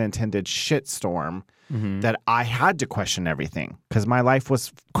 no pun intended, shit storm that I had to question everything because my life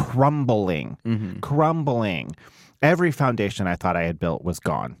was crumbling. Every foundation I thought I had built was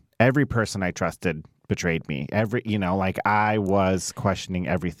gone. Every person I trusted betrayed me. I was questioning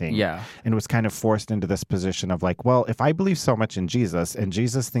everything. Yeah. And was kind of forced into this position of like, well, if I believe so much in Jesus and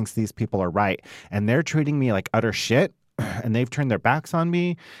Jesus thinks these people are right and they're treating me like utter shit and they've turned their backs on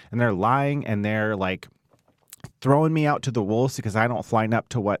me and they're lying and they're like throwing me out to the wolves because I don't line up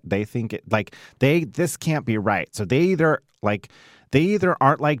to what they think this can't be right. So they either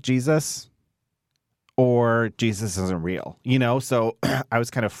aren't like Jesus or Jesus isn't real, So I was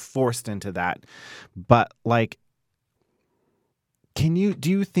kind of forced into that. But like, do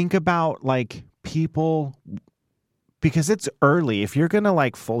you think about like people, because it's early, if you're going to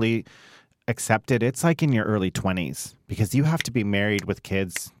like fully accept it, it's like in your early 20s because you have to be married with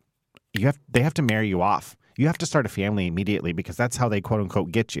kids. They have to marry you off. You have to start a family immediately because that's how they quote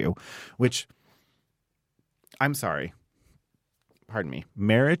unquote get you, which I'm sorry. Pardon me,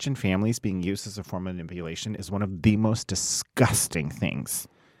 marriage and families being used as a form of manipulation is one of the most disgusting things.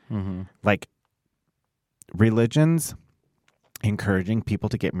 Like religions encouraging people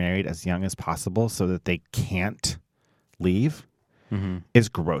to get married as young as possible so that they can't leave is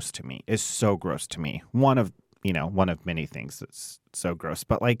gross to me, is so gross to me. One of many things that's so gross.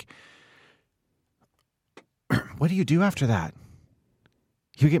 But like, what do you do after that?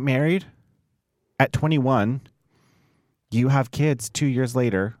 You get married at 21. You have kids 2 years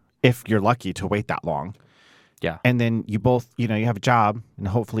later, if you're lucky to wait that long. Yeah. And then you both, you have a job and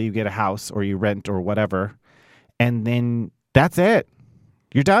hopefully you get a house or you rent or whatever. And then that's it.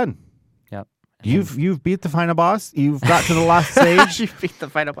 You're done. Yep. You've beat the final boss. You've got to the last stage. You beat the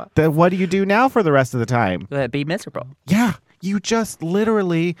final boss. Then what do you do now for the rest of the time? Be miserable. Yeah. You just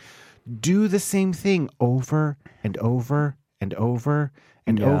literally do the same thing over and over and over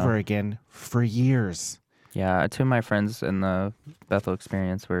and over again for years. Yeah, two of my friends in the Bethel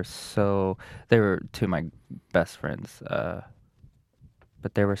experience they were two of my best friends, but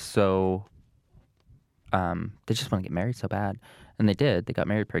they were so, they just want to get married so bad. And they did. They got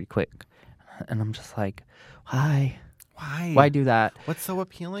married pretty quick. And I'm just like, why? Why do that? What's so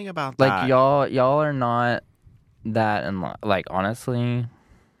appealing about like, that? y'all are not that, and like, honestly,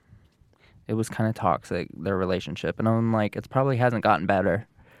 it was kind of toxic, their relationship. And I'm like, it probably hasn't gotten better.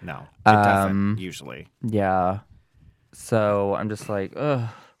 No, it doesn't, usually. Yeah. So I'm just like, ugh,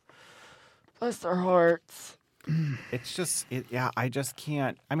 bless their hearts. It's just, I just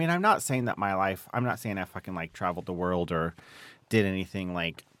can't. I mean, I'm not saying that I'm not saying I fucking like traveled the world or did anything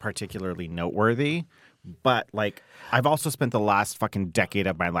like particularly noteworthy, but like I've also spent the last fucking decade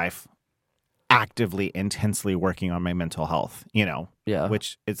of my life actively, intensely working on my mental health, Yeah.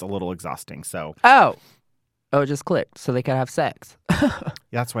 which is a little exhausting. So Oh, it just clicked. So they could have sex.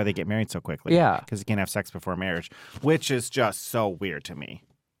 that's why they get married so quickly. Yeah. Because you can't have sex before marriage, which is just so weird to me.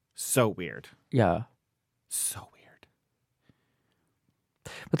 So weird. Yeah. So weird.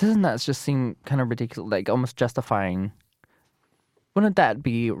 But doesn't that just seem kind of ridiculous? Like almost justifying. Wouldn't that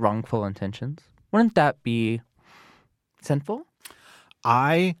be wrongful intentions? Wouldn't that be sinful?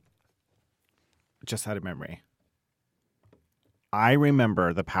 I just had a memory. I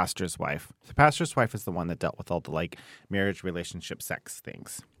remember the pastor's wife. The pastor's wife is the one that dealt with all the like marriage, relationship, sex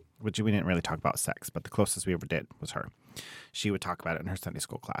things, which we didn't really talk about sex, but the closest we ever did was her. She would talk about it in her Sunday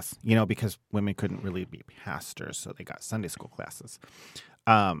school class, because women couldn't really be pastors, so they got Sunday school classes.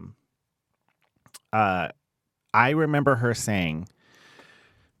 I remember her saying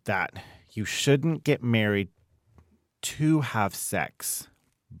that you shouldn't get married to have sex.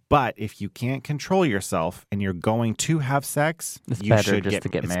 But if you can't control yourself and you're going to have sex, It's you better should just to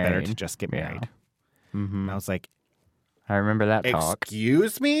get it's better married. to just get Yeah. married. Mm-hmm. And I was like, I remember that talk.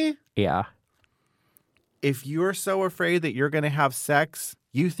 excuse me? Yeah. If you're so afraid that you're going to have sex,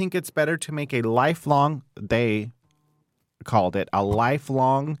 you think it's better to make a lifelong, they called it a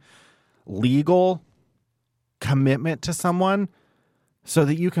lifelong legal commitment to someone so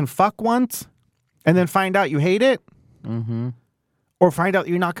that you can fuck once and then find out you hate it? Mm-hmm. Or find out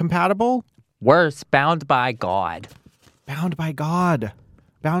you're not compatible? Worse, bound by God. Bound by God.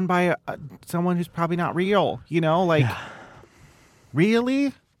 Bound by someone who's probably not real.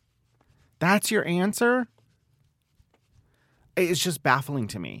 Really? That's your answer? It's just baffling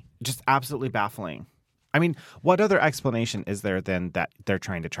to me. Just absolutely baffling. I mean, what other explanation is there than that they're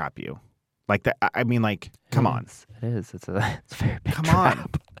trying to trap you? Like that. I mean, like, come on. It is. It's a very big Come trap. on.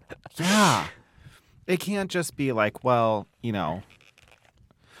 Yeah. It can't just be like, well,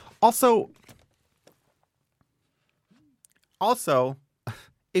 Also,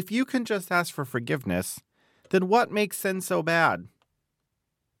 if you can just ask for forgiveness, then what makes sin so bad?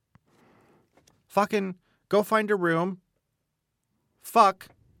 Fucking go find a room, fuck,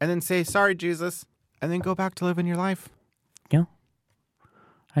 and then say, sorry, Jesus, and then go back to living your life. Yeah.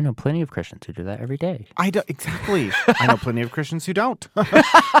 I know plenty of Christians who do that every day. Exactly. I know plenty of Christians who don't.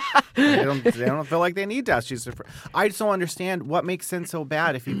 They don't feel like they need to ask Jesus for. I just don't understand what makes sin so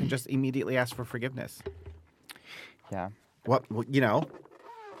bad if you can just immediately ask for forgiveness. Yeah.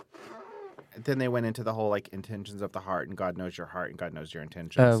 Then they went into the whole like intentions of the heart, and God knows your heart, and God knows your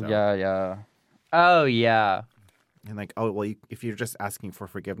intentions. Oh, yeah. Oh, yeah. And like, oh well, if you're just asking for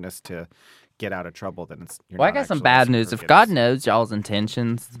forgiveness to get out of trouble, then you're Well, I not got some actually bad asking news. for If God forgiveness. knows y'all's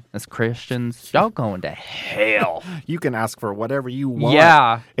intentions as Christians, y'all going to hell. You can ask for whatever you want.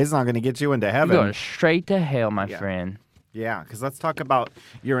 Yeah. It's not going to get you into You're heaven. going straight to hell, my Yeah. friend. Yeah, because let's talk about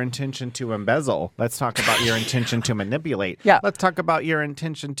your intention to embezzle. Let's talk about your intention to manipulate. Yeah. Let's talk about your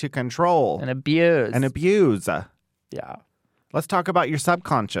intention to control And abuse. and abuse. Yeah. Let's talk about your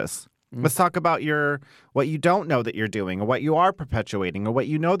subconscious. Let's talk about what you don't know that you're doing, or what you are perpetuating, or what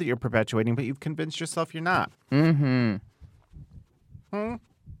you know that you're perpetuating, but you've convinced yourself you're not. Mm-hmm.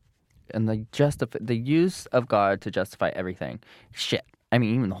 And the use of God to justify everything. Shit. I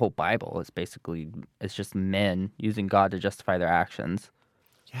mean, even the whole Bible it's just men using God to justify their actions.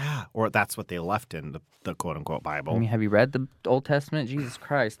 Yeah, or that's what they left in the quote unquote Bible. I mean, have you read the Old Testament? Jesus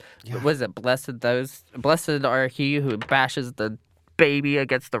Christ. Yeah. What is it? Blessed are he who bashes the baby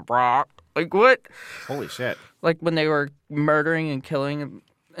against the rock. Like what? Holy shit! Like when they were murdering and killing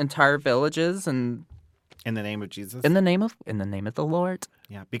entire villages and In the name of Jesus. in the name of the Lord.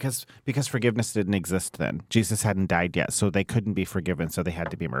 Yeah, because forgiveness didn't exist then. Jesus hadn't died yet, so they couldn't be forgiven, so they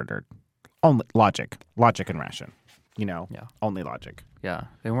had to be murdered. Only logic and ration. Yeah. Only logic. Yeah.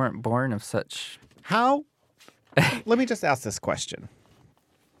 They weren't born of such. How? Let me just ask this question.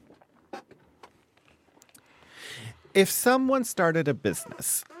 If someone started a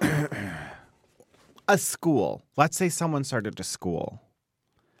business, a school, let's say someone started a school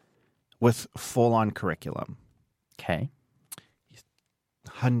with full-on curriculum, Okay.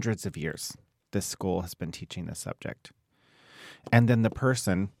 hundreds of years, this school has been teaching this subject. And then the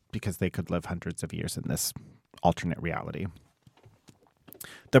person, because they could live hundreds of years in this alternate reality,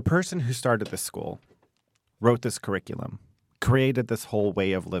 the person who started this school, wrote this curriculum, created this whole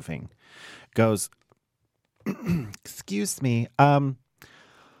way of living, goes, excuse me,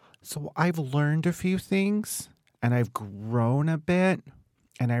 so I've learned a few things, and I've grown a bit,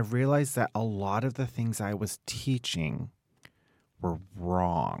 and I realized that a lot of the things I was teaching were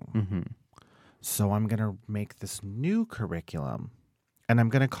wrong. Mm-hmm. So I'm going to make this new curriculum, and I'm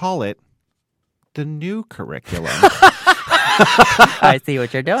going to call it the new curriculum. I see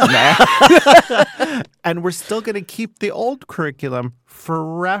what you're doing there. And we're still going to keep the old curriculum for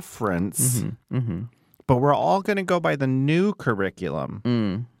reference, Mm-hmm. Mm-hmm. but we're all going to go by the new curriculum.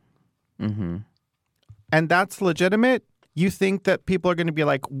 Mm-hmm. And that's legitimate? You think that people are going to be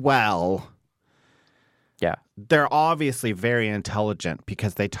like, well, Yeah. they're obviously very intelligent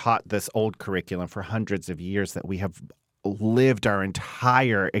because they taught this old curriculum for hundreds of years that we have lived our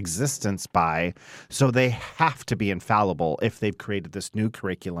entire existence by. So they have to be infallible if they've created this new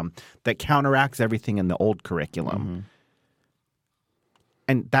curriculum that counteracts everything in the old curriculum. Mm-hmm.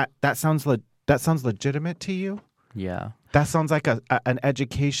 And that sounds legitimate to you? Yeah. That sounds like an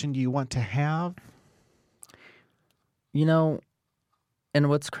education you want to have? You know, and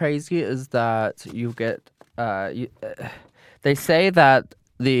what's crazy is that you get, they say that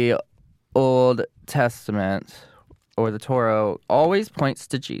the Old Testament or the Torah always points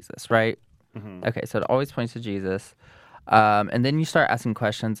to Jesus, right? Mm-hmm. Okay, so it always points to Jesus. And then you start asking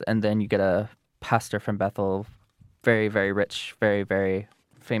questions, and then you get a pastor from Bethel, very, very rich, very, very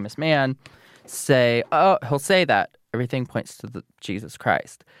famous man, he'll say that everything points to Jesus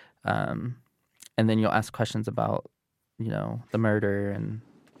Christ. And then you'll ask questions about, the murder and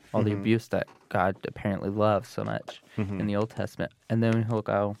all the abuse that God apparently loves so much in the Old Testament. And then he'll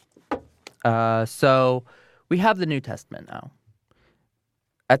go, so we have the New Testament now.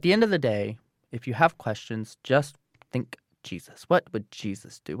 At the end of the day, if you have questions, just think Jesus. What would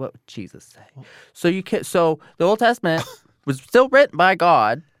Jesus do? What would Jesus say? So the Old Testament was still written by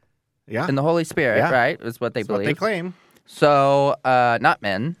God and the Holy Spirit, right? Is what they believe. What they claim. So not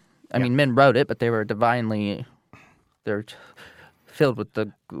men. I mean, men wrote it, but they were they're filled with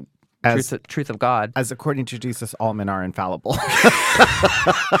the truth of God. As according to Jesus, all men are infallible.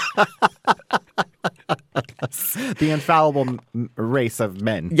 The infallible race of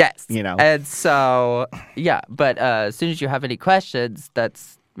men. Yes. And so, but as soon as you have any questions that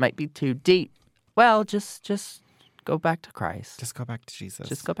might be too deep, well, just go back to Christ. Just go back to Jesus.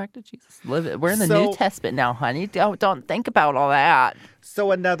 Just go back to Jesus. Live it. We're in the New Testament now, honey. Don't think about all that.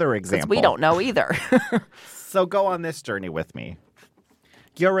 So another example. Because we don't know either. So go on this journey with me.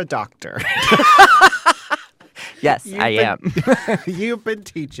 You're a doctor. Yes, I am. You've been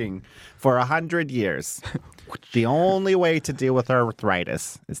teaching for 100 years. The only way to deal with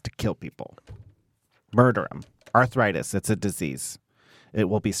arthritis is to kill people. Murder them. Arthritis, it's a disease. It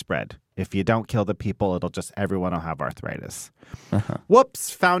will be spread. If you don't kill the people, everyone will have arthritis. Uh-huh.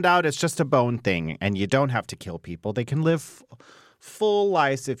 Whoops, found out it's just a bone thing, and you don't have to kill people. They can live full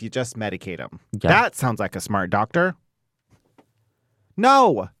lives if you just medicate them. Yeah. That sounds like a smart doctor.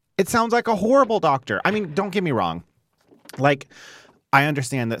 No, it sounds like a horrible doctor. I mean, don't get me wrong. Like, I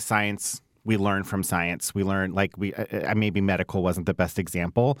understand that science, we learn from science. We learn, maybe medical wasn't the best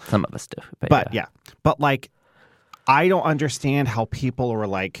example. Some of us do. But yeah. But, I don't understand how people are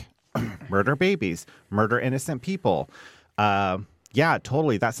like, murder babies, murder innocent people. Yeah,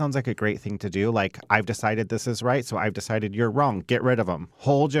 totally. That sounds like a great thing to do. Like, I've decided this is right, so I've decided you're wrong. Get rid of them.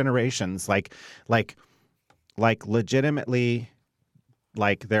 Whole generations. Like legitimately,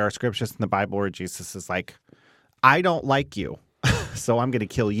 there are scriptures in the Bible where Jesus is like, I don't like you, so I'm going to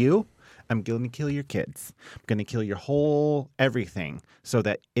kill you. I'm going to kill your kids. I'm going to kill your whole everything so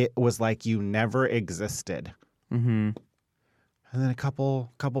that it was like you never existed. Mm-hmm. And then a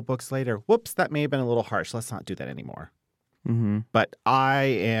couple books later, whoops, that may have been a little harsh. Let's not do that anymore. Mm-hmm. But I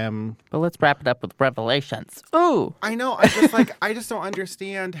am... But let's wrap it up with Revelations. Ooh! I know. I just don't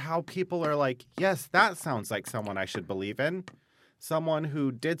understand how people are like, yes, that sounds like someone I should believe in. Someone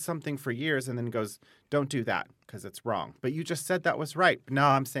who did something for years and then goes, don't do that because it's wrong. But you just said that was right. No,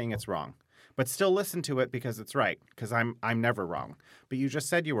 I'm saying it's wrong. But still listen to it because it's right. Because I'm never wrong. But you just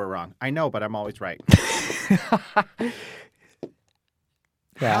said you were wrong. I know, but I'm always right.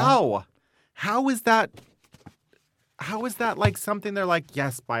 Yeah. How is that? How is that like something they're like,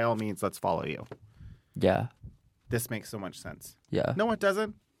 yes, by all means, let's follow you? Yeah. This makes so much sense. Yeah. No, it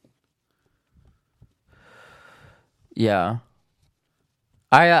doesn't. Yeah.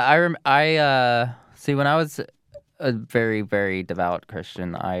 I see, when I was a very, very devout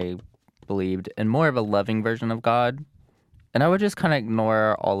Christian, I believed in more of a loving version of God. And I would just kind of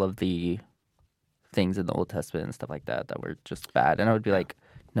ignore all of the things in the Old Testament and stuff like that that were just bad. And I would be like,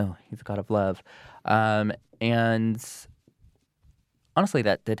 no, he's a God of love. And honestly,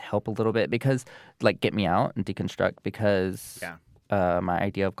 that did help a little bit because, get me out and deconstruct because my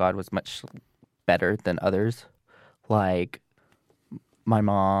idea of God was much better than others. like my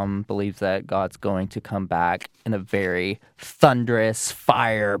mom believes that God's going to come back in a very thunderous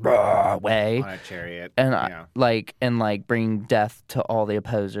fire way, On a chariot. and Yeah. like bring death to all the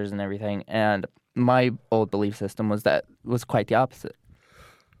opposers and everything. And my old belief system was quite the opposite.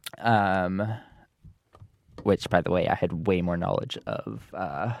 Which, by the way, I had way more knowledge of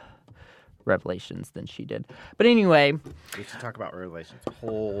Revelations than she did. But anyway, We should talk about Revelations. A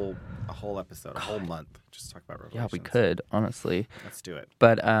whole episode, a whole month. Just talk about yeah, Revelations. we could, honestly. Let's do it.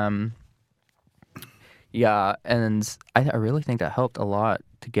 But yeah, and I really think that helped a lot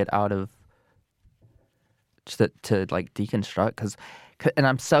to get out of just to like deconstruct, and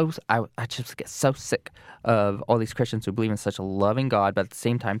I just get so sick of all these Christians who believe in such a loving God, but at the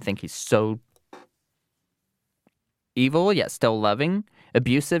same time think he's so evil yet still loving,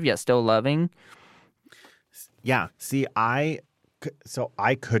 abusive yet still loving. Yeah. See, I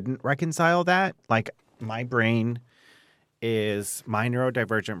couldn't reconcile that. Like my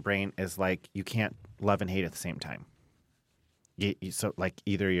neurodivergent brain is like, you can't love and hate at the same time. So like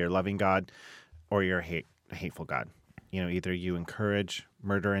either you're loving God or you're a hateful God. You know, either you encourage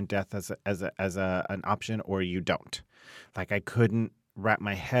murder and death as an option or you don't. Like I couldn't wrap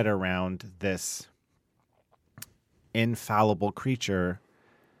my head around this infallible creature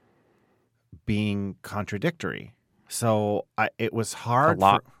being contradictory. So it was hard. A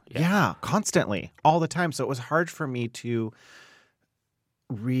lot. Yeah, constantly, all the time. So it was hard for me to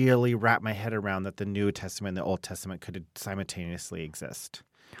really wrap my head around that the New Testament and the Old Testament could simultaneously exist.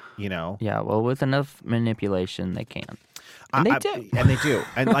 You know? Yeah, well, with enough manipulation, they can. And they do. And they do.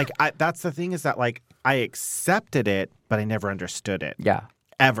 And like, that's the thing is that like I accepted it, but I never understood it. Yeah.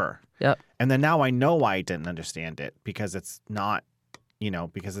 Ever. Yep. And then now I know why I didn't understand it because it's not,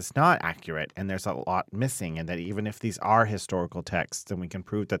 because it's not accurate and there's a lot missing. And that even if these are historical texts and we can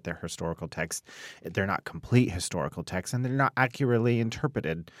prove that they're historical texts, they're not complete historical texts and they're not accurately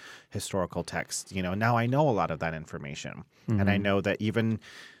interpreted historical texts. Now I know a lot of that information. Mm-hmm. And I know that even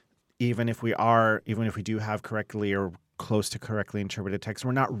if we do have correctly or close to correctly interpreted text,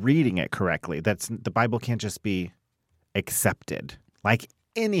 we're not reading it correctly. The Bible can't just be accepted. Like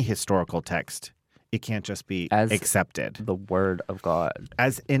any historical text, it can't just be accepted. The Word of God.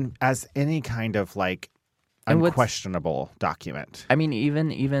 As any kind of like unquestionable document. I mean, even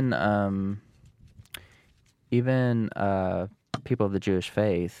people of the Jewish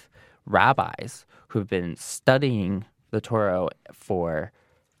faith, rabbis who've been studying the Torah for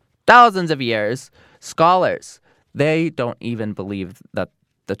thousands of years, scholars, they don't even believe that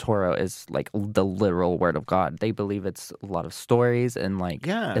the Torah is like the literal word of God. They believe it's a lot of stories and like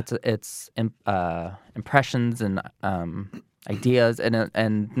it's impressions and ideas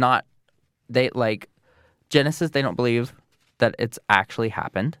and not they like Genesis. They don't believe that it's actually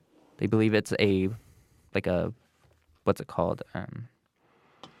happened. They believe it's what's it called?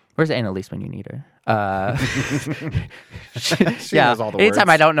 Where's Annalise when you need her? She knows all the words. Anytime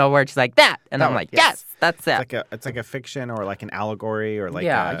I don't know a word, she's like that, and I'm like, yes, that's it. It's like a fiction or like an allegory or like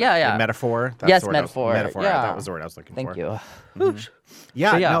a metaphor. Yes, metaphor. Metaphor. Yeah. That was the word I was looking for. Thank you. Mm-hmm.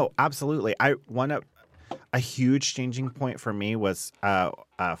 Yeah, no, absolutely. A huge changing point for me was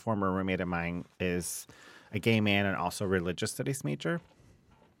a former roommate of mine is a gay man and also religious studies major,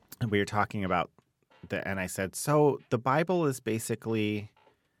 and we were talking about and I said, so the Bible is basically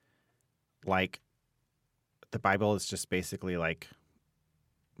like. The Bible is just basically like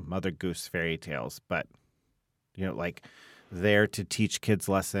Mother Goose fairy tales, but, like there to teach kids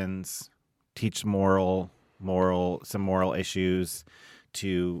lessons, teach some moral issues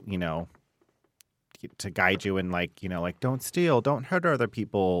to, to guide you in like, like don't steal, don't hurt other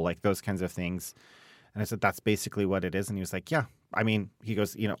people, like those kinds of things. And I said, that's basically what it is. And he was like, yeah, I mean, he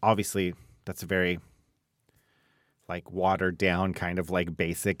goes, obviously that's a very like watered down kind of like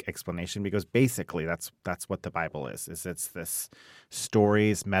basic explanation because basically that's what the Bible is it's this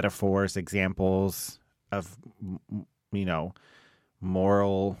stories, metaphors, examples of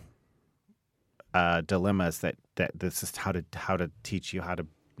moral dilemmas that this is how to teach you how to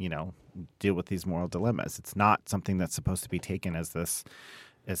deal with these moral dilemmas. It's not something that's supposed to be taken as this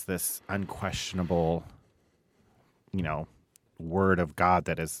unquestionable word of God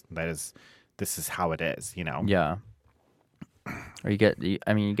that is this is how it is. Yeah. Or you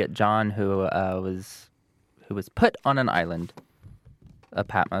get John who was put on an island,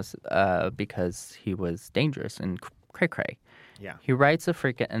 Patmos, because he was dangerous and cray-cray. Yeah. He writes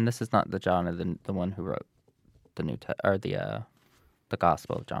and this is not the John or the one who wrote the the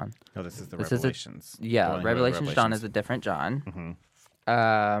Gospel of John. No, this is Revelations. Revelations John is a different John.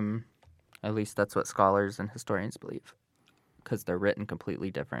 Mm-hmm. At least that's what scholars and historians believe, because they're written completely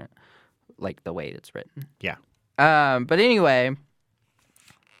different, like the way it's written. Yeah. But anyway,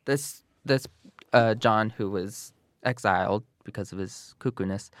 this John, who was exiled because of his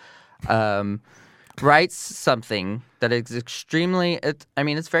cuckoo-ness, writes something that is extremely.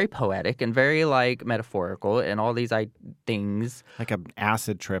 It's very poetic and very like metaphorical and all these things. Like an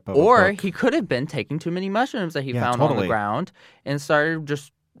acid trip of Or a book. he could have been taking too many mushrooms that he found on the totally. ground and started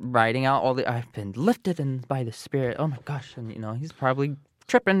just writing out all the. I've been lifted by the Spirit. Oh my gosh! And he's probably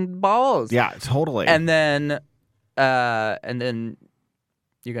tripping balls. Yeah, totally. And then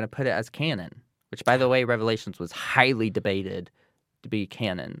you're gonna put it as canon, which, by the way, Revelations was highly debated to be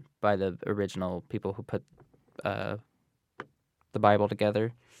canon by the original people who put the Bible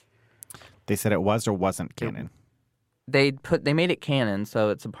together. They said it was or wasn't canon. They made it canon, so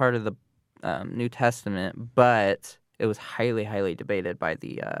it's a part of the New Testament, but it was highly, highly debated by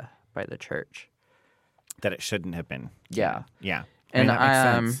the church. That it shouldn't have been. Yeah. Yeah. And that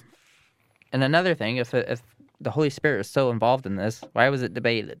makes sense. And another thing, if the Holy Spirit was so involved in this, why was it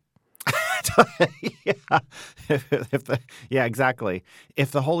debated? Yeah, exactly.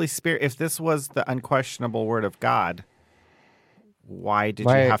 If the Holy Spirit, if this was the unquestionable word of God, why did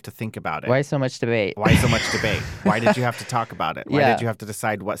you have to think about it? Why so much debate? Why so much debate? Why did you have to talk about it? Why Yeah. did you have to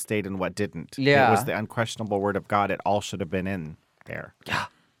decide what stayed and what didn't? Yeah. It was the unquestionable word of God. It all should have been in there. Yeah.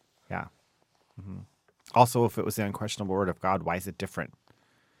 Yeah. Also, if it was the unquestionable word of God, why is it different?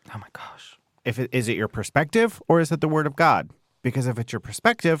 Oh my gosh. Is it your perspective or is it the word of God? Because if it's your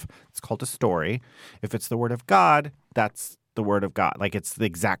perspective, it's called a story. If it's the word of God, that's the word of God. Like it's the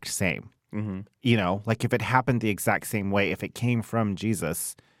exact same. Mm-hmm. Like if it happened the exact same way, if it came from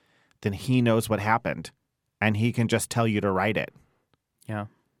Jesus, then he knows what happened and he can just tell you to write it. Yeah.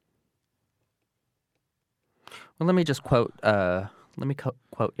 Well, let me just quote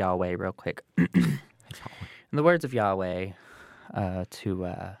quote Yahweh real quick. In the words of Yahweh to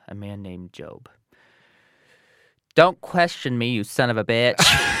a man named Job. Don't question me, you son of a bitch.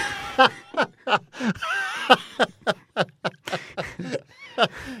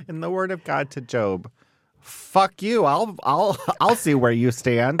 In the word of God to Job, fuck you. I'll see where you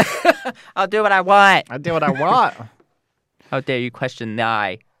stand. I'll do what I want. I do what I want. How dare you question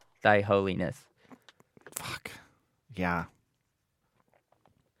thy holiness? Fuck. Yeah.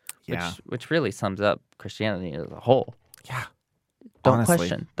 Yeah. Which really sums up Christianity as a whole. Yeah. Don't Honestly,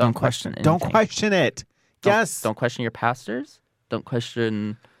 question. Don't question anything. Don't question it. Yes. Don't question your pastors. Don't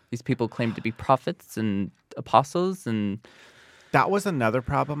question these people claim to be prophets and apostles. And that was another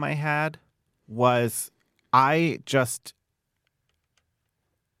problem I had was I just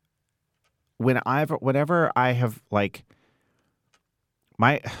whenever I have like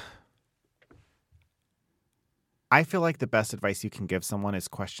I feel like the best advice you can give someone is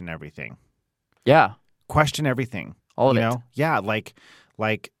question everything. yeah, Question everything. all of you it. know? Yeah, like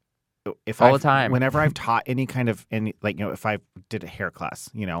if All the time. whenever I've taught if I did a hair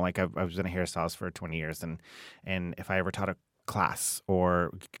class, like I was in a hairstylist for 20 years and if I ever taught a class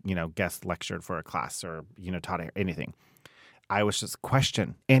or guest lectured for a class or taught anything, I was just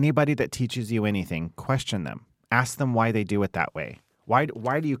question anybody that teaches you anything. Question them. Ask them why they do it that way. Why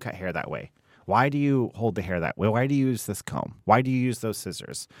do you cut hair that way? Why do you hold the hair that way? Why do you use this comb? Why do you use those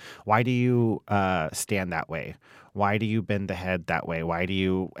scissors? Why do you stand that way? Why do you bend the head that way? Why do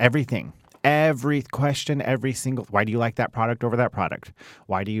you everything? Every question, every single. Why do you like that product over that product?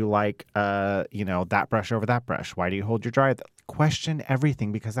 Why do you like that brush over that brush? Why do you hold your dryer? Question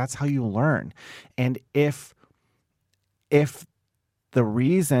everything because that's how you learn. And if they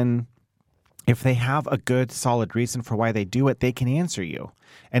have a good, solid reason for why they do it, they can answer you.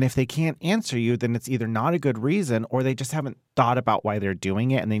 And if they can't answer you, then it's either not a good reason or they just haven't thought about why they're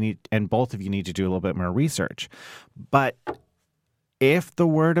doing it, and both of you need to do a little bit more research. But if the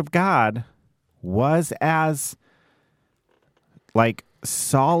word of God was as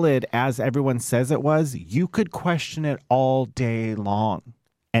solid as everyone says it was, you could question it all day long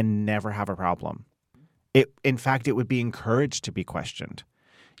and never have a problem. In fact, it would be encouraged to be questioned.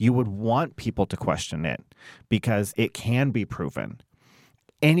 You would want people to question it because it can be proven.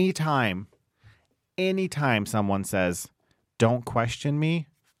 Anytime someone says, don't question me,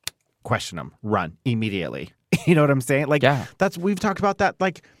 question them, run immediately. You know what I'm saying? We've talked about that.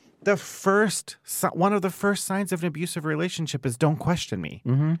 One of the first signs of an abusive relationship is don't question me.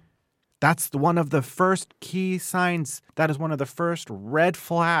 Mm-hmm. That's one of the first key signs. That is one of the first red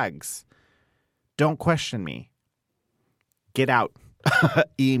flags. Don't question me. Get out.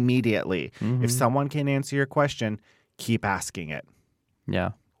 Immediately. Mm-hmm. If someone can answer your question, keep asking it.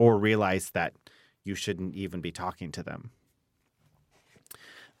 Yeah. Or realize that you shouldn't even be talking to them.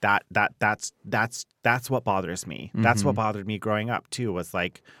 That's what bothers me. That's what bothered me growing up too, was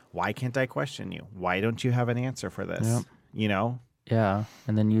like, why can't I question you? Why don't you have an answer for this? Yep. You know? Yeah,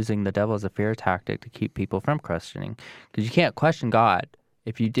 and then using the devil as a fear tactic to keep people from questioning, because you can't question God.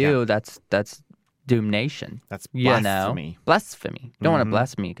 If you do, that's doomnation. That's blasphemy. blasphemy. Blasphemy. You don't want to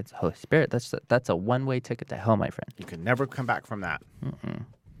blaspheme against the Holy Spirit. That's a one-way ticket to hell, my friend. You can never come back from that.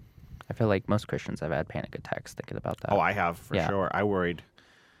 I feel like most Christians have had panic attacks thinking about that. Oh, I have, for sure. I worried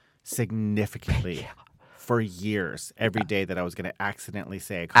significantly for years, every day, that I was going to accidentally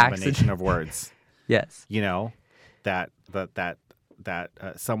say a combination of words. Yes. You know, that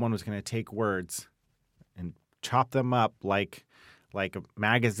someone was going to take words and chop them up like a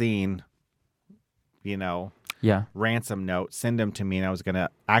magazine, you know, ransom note, send them to me, and I was going to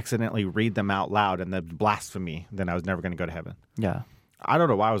accidentally read them out loud, and then blasphemy, then I was never going to go to heaven. Yeah. I don't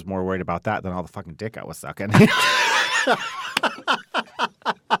know why I was more worried about that than all the fucking dick I was sucking.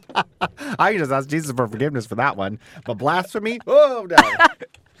 I just asked Jesus for forgiveness for that one. But blasphemy? Oh, no.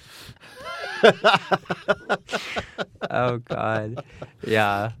 Oh, God.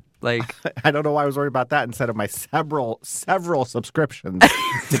 Yeah. Like, I don't know why I was worried about that instead of my several subscriptions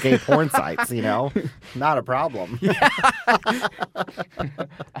to gay porn sites, you know? Not a problem.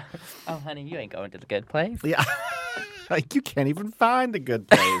 oh, honey, you ain't going to the good place. Yeah. Like, you can't even find the good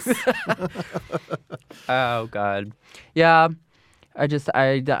place. Oh, God. Yeah. I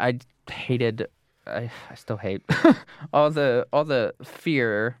hated, I still hate all the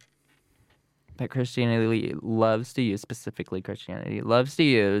fear that Christianity loves to use, specifically Christianity loves to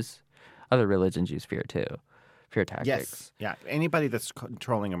use. Other religions use fear too. Fear tactics. Yes. Yeah. Anybody that's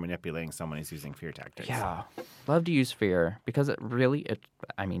controlling or manipulating someone is using fear tactics. Yeah. Love to use fear because it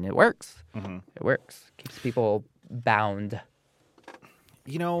works. Mm-hmm. It works. Keeps people bound.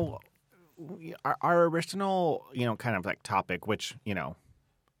 You know, our original, kind of like topic, which,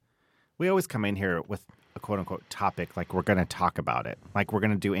 we always come in here with a quote unquote topic, like we're going to talk about it. Like we're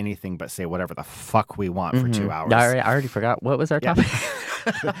going to do anything but say whatever the fuck we want for 2 hours. I already forgot. What was our topic?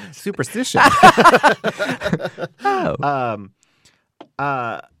 Superstition. Oh.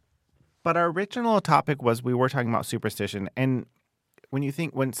 But our original topic was, we were talking about superstition. And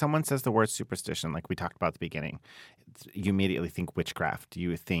when someone says the word superstition, like we talked about at the beginning, you immediately think witchcraft.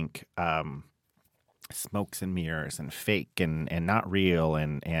 You think smokes and mirrors and fake and not real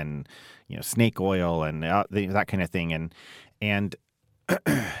and snake oil and that kind of thing. And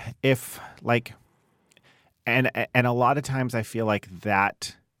if like, and a lot of times I feel like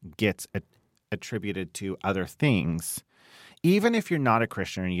that gets attributed to other things. Even if you're not a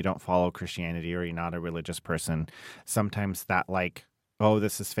Christian and you don't follow Christianity or you're not a religious person, sometimes that like, oh,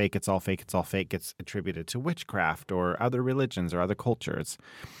 this is fake, it's all fake, gets attributed to witchcraft or other religions or other cultures.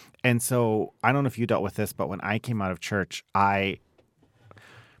 And so I don't know if you dealt with this, but when I came out of church,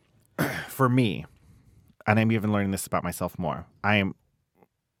 for me, and I'm even learning this about myself more, I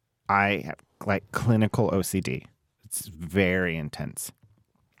have like clinical OCD. It's very intense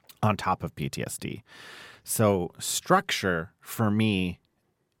on top of PTSD. So structure for me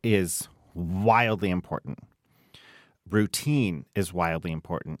is wildly important. Routine is wildly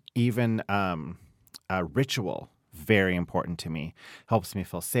important. Even ritual, very important to me. Helps me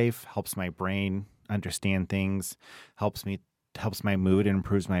feel safe, helps my brain understand things, helps my mood and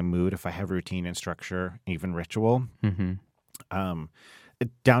improves my mood if I have routine and structure, even ritual. Mm-hmm.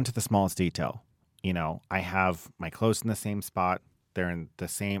 Down to the smallest detail. I have my clothes in the same spot. They're on the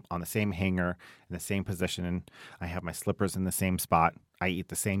same hanger, in the same position. And I have my slippers in the same spot. I eat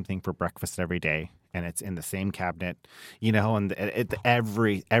the same thing for breakfast every day, and it's in the same cabinet, and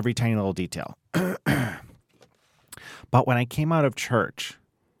every tiny little detail. But when I came out of church,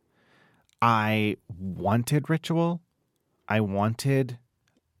 I wanted ritual. I wanted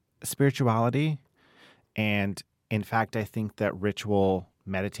spirituality. And in fact, I think that ritual,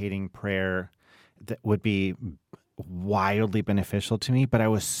 meditating, prayer, that would be wildly beneficial to me, but I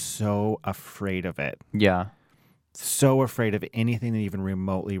was so afraid of it. Yeah. So afraid of anything that even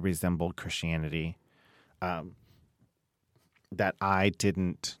remotely resembled Christianity, that I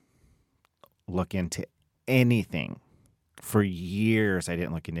didn't look into anything. For years, I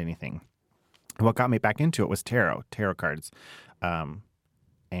didn't look into anything. And what got me back into it was tarot cards.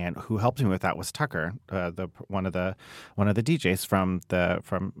 And who helped me with that was Tucker, one of the DJs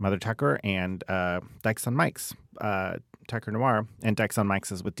from Mother Tucker and Dykes on Mics, Tucker Noir, and Dykes on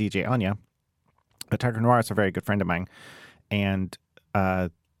Mics is with DJ Anya. But Tucker Noir is a very good friend of mine, and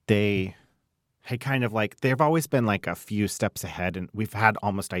they had kind of like, they've always been like a few steps ahead, and we've had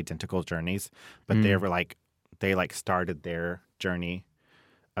almost identical journeys, but they were like, they like started their journey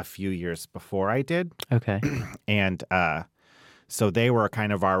a few years before I did. Okay. And So they were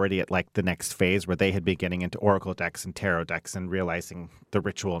kind of already at like the next phase where they had been getting into oracle decks and tarot decks and realizing the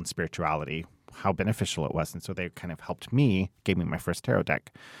ritual and spirituality, how beneficial it was. And so they kind of helped me, gave me my first tarot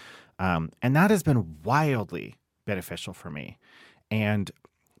deck. And that has been wildly beneficial for me. And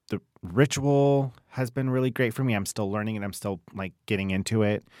the ritual has been really great for me. I'm still learning and I'm still like getting into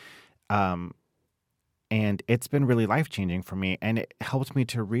it. And it's been really life-changing for me. And it helped me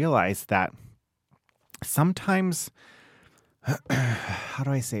to realize that sometimes, how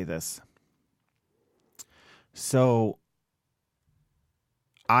do I say this? So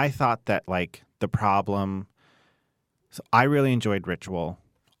I thought that like the problem, so I really enjoyed ritual.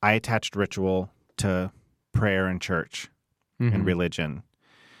 I attached ritual to prayer and church and religion.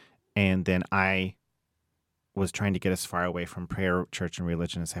 And then I was trying to get as far away from prayer, church, and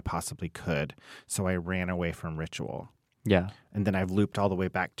religion as I possibly could. So I ran away from ritual. Yeah. And then I've looped all the way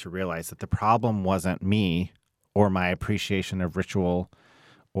back to realize that the problem wasn't me or my appreciation of ritual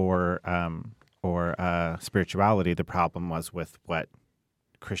or spirituality. The problem was with what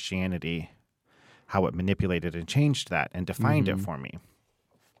Christianity, how it manipulated and changed that and defined it for me.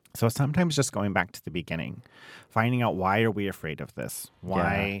 So sometimes just going back to the beginning, finding out why are we afraid of this?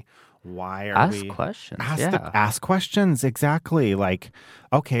 Why are ask we questions? ask questions, exactly. Like,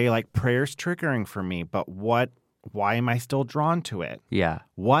 okay, like prayer's triggering for me, but why am I still drawn to it? Yeah.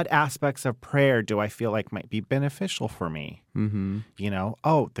 What aspects of prayer do I feel like might be beneficial for me? You know,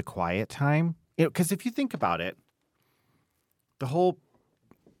 the quiet time. Because if you think about it, the whole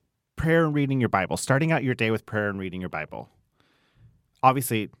prayer and reading your Bible, starting out your day with prayer and reading your Bible,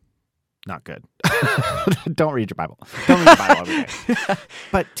 obviously not good. Don't read your Bible. Don't read your Bible every day.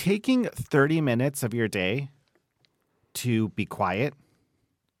 But taking 30 minutes of your day to be quiet,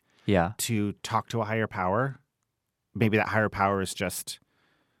 to talk to a higher power, maybe that higher power is just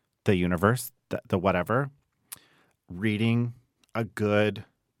the universe, the whatever, reading a good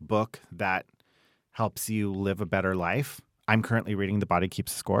book that helps you live a better life. I'm currently reading The Body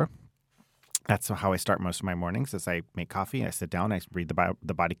Keeps Score. That's how I start most of my mornings. As I make coffee, I sit down, I read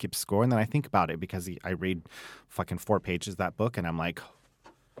the Body Keeps Score, and then I think about it because I read fucking 4 pages of that book, and I'm like,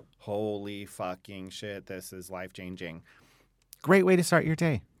 holy fucking shit, this is life-changing. Great way to start your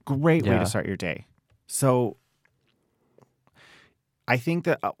day. Great way to start your day. So I think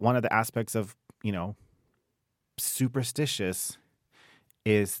that one of the aspects of, superstitious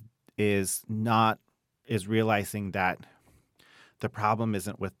is realizing that the problem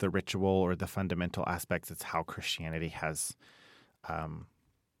isn't with the ritual or the fundamental aspects. It's how Christianity has,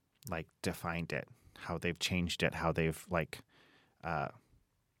 defined it, how they've changed it, how they've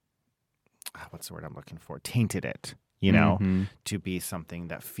what's the word I'm looking for? Tainted it, to be something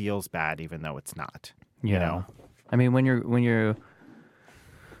that feels bad even though it's not. Yeah. You know? I mean, when you're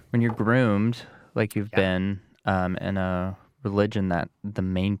groomed like you've been in a religion that the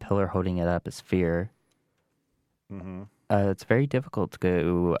main pillar holding it up is fear. It's very difficult to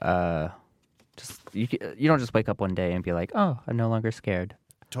go. You don't just wake up one day and be like, "Oh, I'm no longer scared."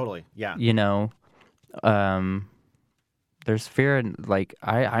 Totally, yeah. There's fear, and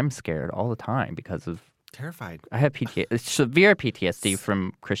I'm scared all the time because of terrified. I have severe PTSD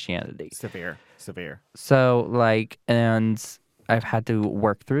from Christianity. Severe. So and I've had to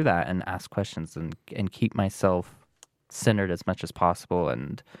work through that and ask questions and keep myself centered as much as possible.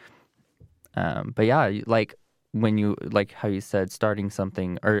 And but yeah, when you how you said, starting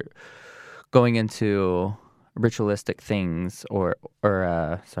something or going into ritualistic things or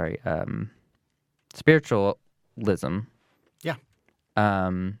spiritualism. Yeah.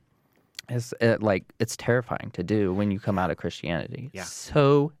 It's terrifying to do when you come out of Christianity. Yeah.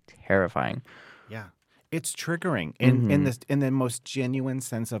 So terrifying. Yeah. It's triggering in the most genuine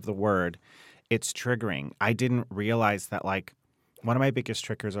sense of the word. It's triggering. I didn't realize that one of my biggest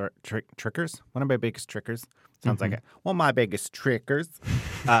triggers are triggers. One of my biggest triggers sounds like it. Well, my biggest triggers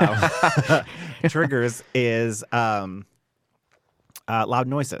is loud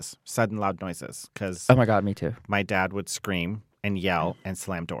noises, sudden loud noises. Because oh my God, me too. My dad would scream and yell and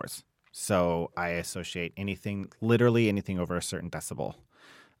slam doors. So I associate literally anything over a certain decibel.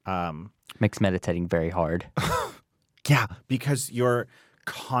 Makes meditating very hard. Yeah, because you're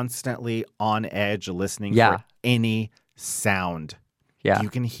constantly on edge listening for any sound. Yeah. You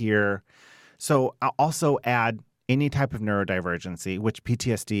can hear. So I'll also add any type of neurodivergency, which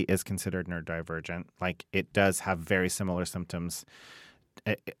PTSD is considered neurodivergent. It does have very similar symptoms,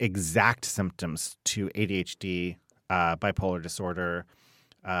 exact symptoms to ADHD, bipolar disorder,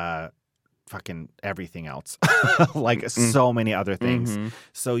 fucking everything else, so many other things.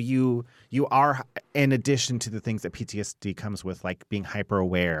 So you are, in addition to the things that PTSD comes with, being hyper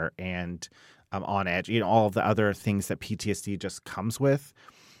aware and on edge, all of the other things that PTSD just comes with.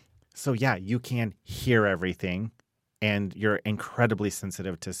 So yeah, you can hear everything and you're incredibly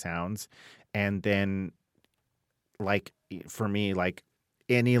sensitive to sounds. And then like for me, like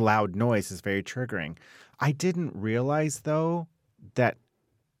any loud noise is very triggering. I didn't realize though that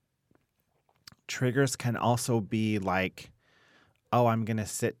triggers can also be like, oh,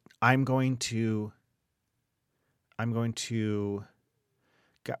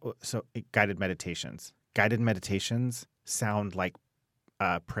 so guided meditations. Guided meditations sound like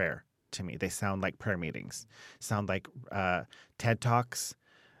prayer to me. They sound like prayer meetings, sound like TED Talks,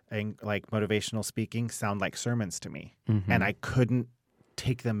 and like motivational speaking sound like sermons to me. Mm-hmm. And I couldn't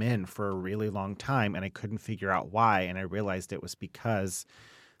take them in for a really long time, and I couldn't figure out why. And I realized it was because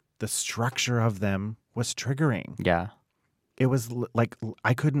the structure of them was triggering. Yeah. It was like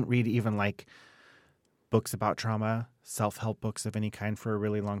I couldn't read even like books about trauma, self-help books of any kind for a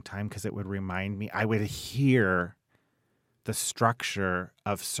really long time because it would remind me. I would hear the structure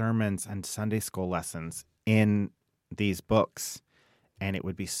of sermons and Sunday school lessons in these books, and it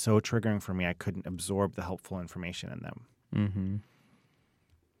would be so triggering for me. I couldn't absorb the helpful information in them. Mm-hmm.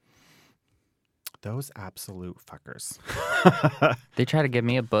 Those absolute fuckers. They try to give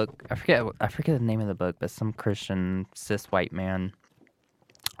me a book. I forget the name of the book, but some Christian cis white man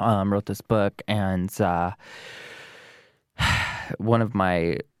wrote this book, and one of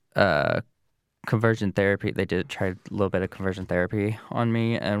my conversion therapy, they did try a little bit of conversion therapy on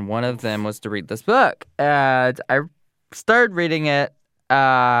me, and one of them was to read this book, and I started reading it,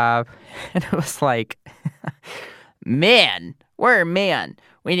 and it was like, man, we're men.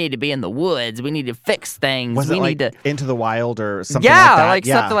 We need to be in the woods. We need to fix things. Was it need like to Into the Wild or something like that? like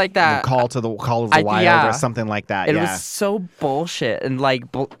something like that. The Call of the Wild or something like that. It was so bullshit and like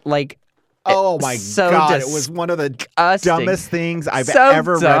oh my so God! It was one of the disgusting. dumbest things I've So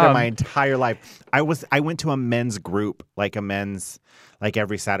ever read in dumb. my entire life. I went to a men's group, like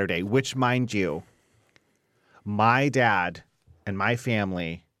every Saturday. Which, mind you, my dad and my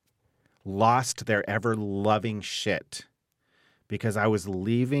family lost their ever loving shit because I was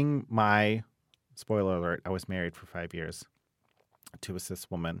leaving my. Spoiler alert: I was married for 5 years to a cis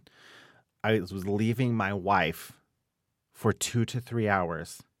woman. I was leaving my wife for 2 to 3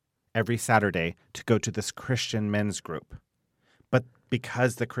 hours every Saturday to go to this Christian men's group. But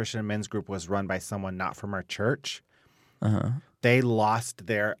because the Christian men's group was run by someone not from our church, they lost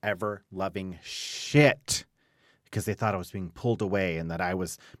their ever-loving shit because they thought I was being pulled away and that I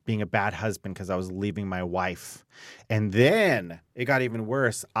was being a bad husband because I was leaving my wife. And then it got even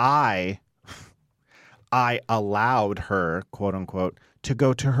worse. I allowed her, quote unquote, to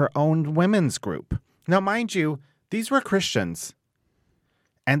go to her own women's group. Now, mind you, these were Christians.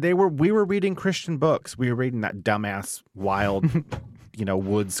 And we were reading Christian books. We were reading that dumbass, wild,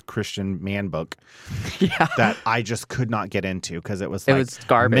 woods Christian man book that I just could not get into because it was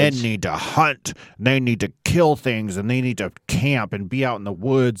garbage. Men need to hunt, they need to kill things, and they need to camp and be out in the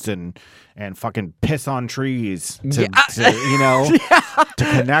woods and fucking piss on trees to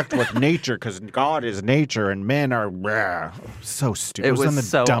connect with nature because God is nature and men are so stupid. It was one of the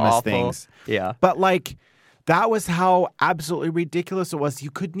so dumbest awful. things. Yeah. But that was how absolutely ridiculous it was. You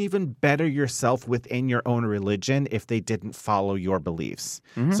couldn't even better yourself within your own religion if they didn't follow your beliefs.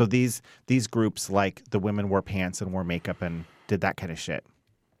 Mm-hmm. So these groups, like the women wore pants and wore makeup and did that kind of shit.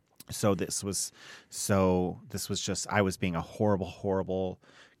 So this was just, I was being a horrible, horrible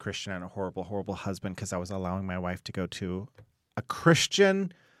Christian and a horrible, horrible husband because I was allowing my wife to go to a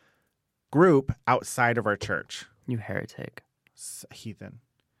Christian group outside of our church. You heretic. Heathen.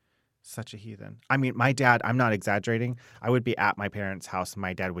 Such a heathen. I mean, my dad, I'm not exaggerating. I would be at my parents' house and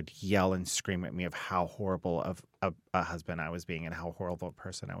my dad would yell and scream at me of how horrible of a husband I was being and how horrible a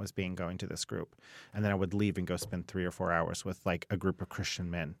person I was being going to this group. And then I would leave and go spend 3 or 4 hours with like a group of Christian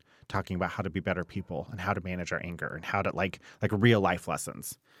men talking about how to be better people and how to manage our anger and how to like real life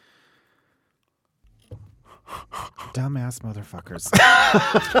lessons. Dumbass motherfuckers.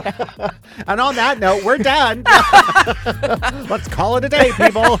 And on that note, we're done. Let's call it a day,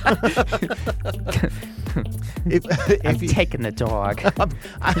 people. I'm taking the dog.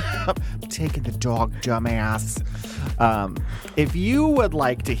 I'm taking the dog, dumbass. If you would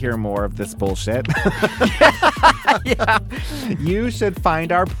like to hear more of this bullshit, you should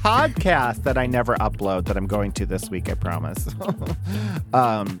find our podcast that I never upload that I'm going to this week, I promise.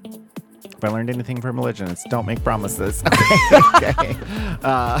 If I learned anything from religion, it's don't make promises. Okay.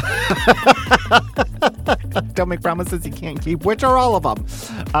 Don't make promises you can't keep, which are all of them.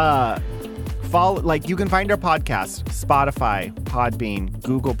 follow, like, you can find our podcast, Spotify, Podbean,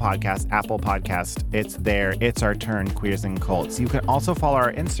 Google Podcast, Apple Podcast. It's there. It's Our Turn, Queers and Cults. You can also follow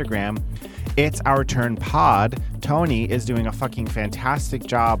our Instagram. It's Our Turn Pod. Tony is doing a fucking fantastic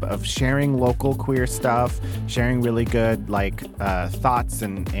job of sharing local queer stuff, sharing really good thoughts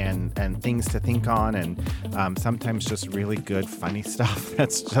and things to think on, and sometimes just really good funny stuff.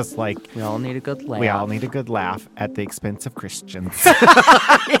 That's just like We all need a good laugh. we all need a good laugh at the expense of Christians.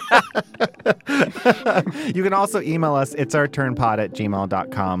 You can also email us. It's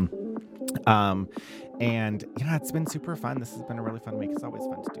ourturnpod@gmail.com. And it's been super fun. This has been a really fun week. It's always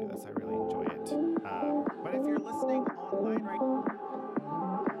fun to do this. I really enjoy it. But if you're listening online right now,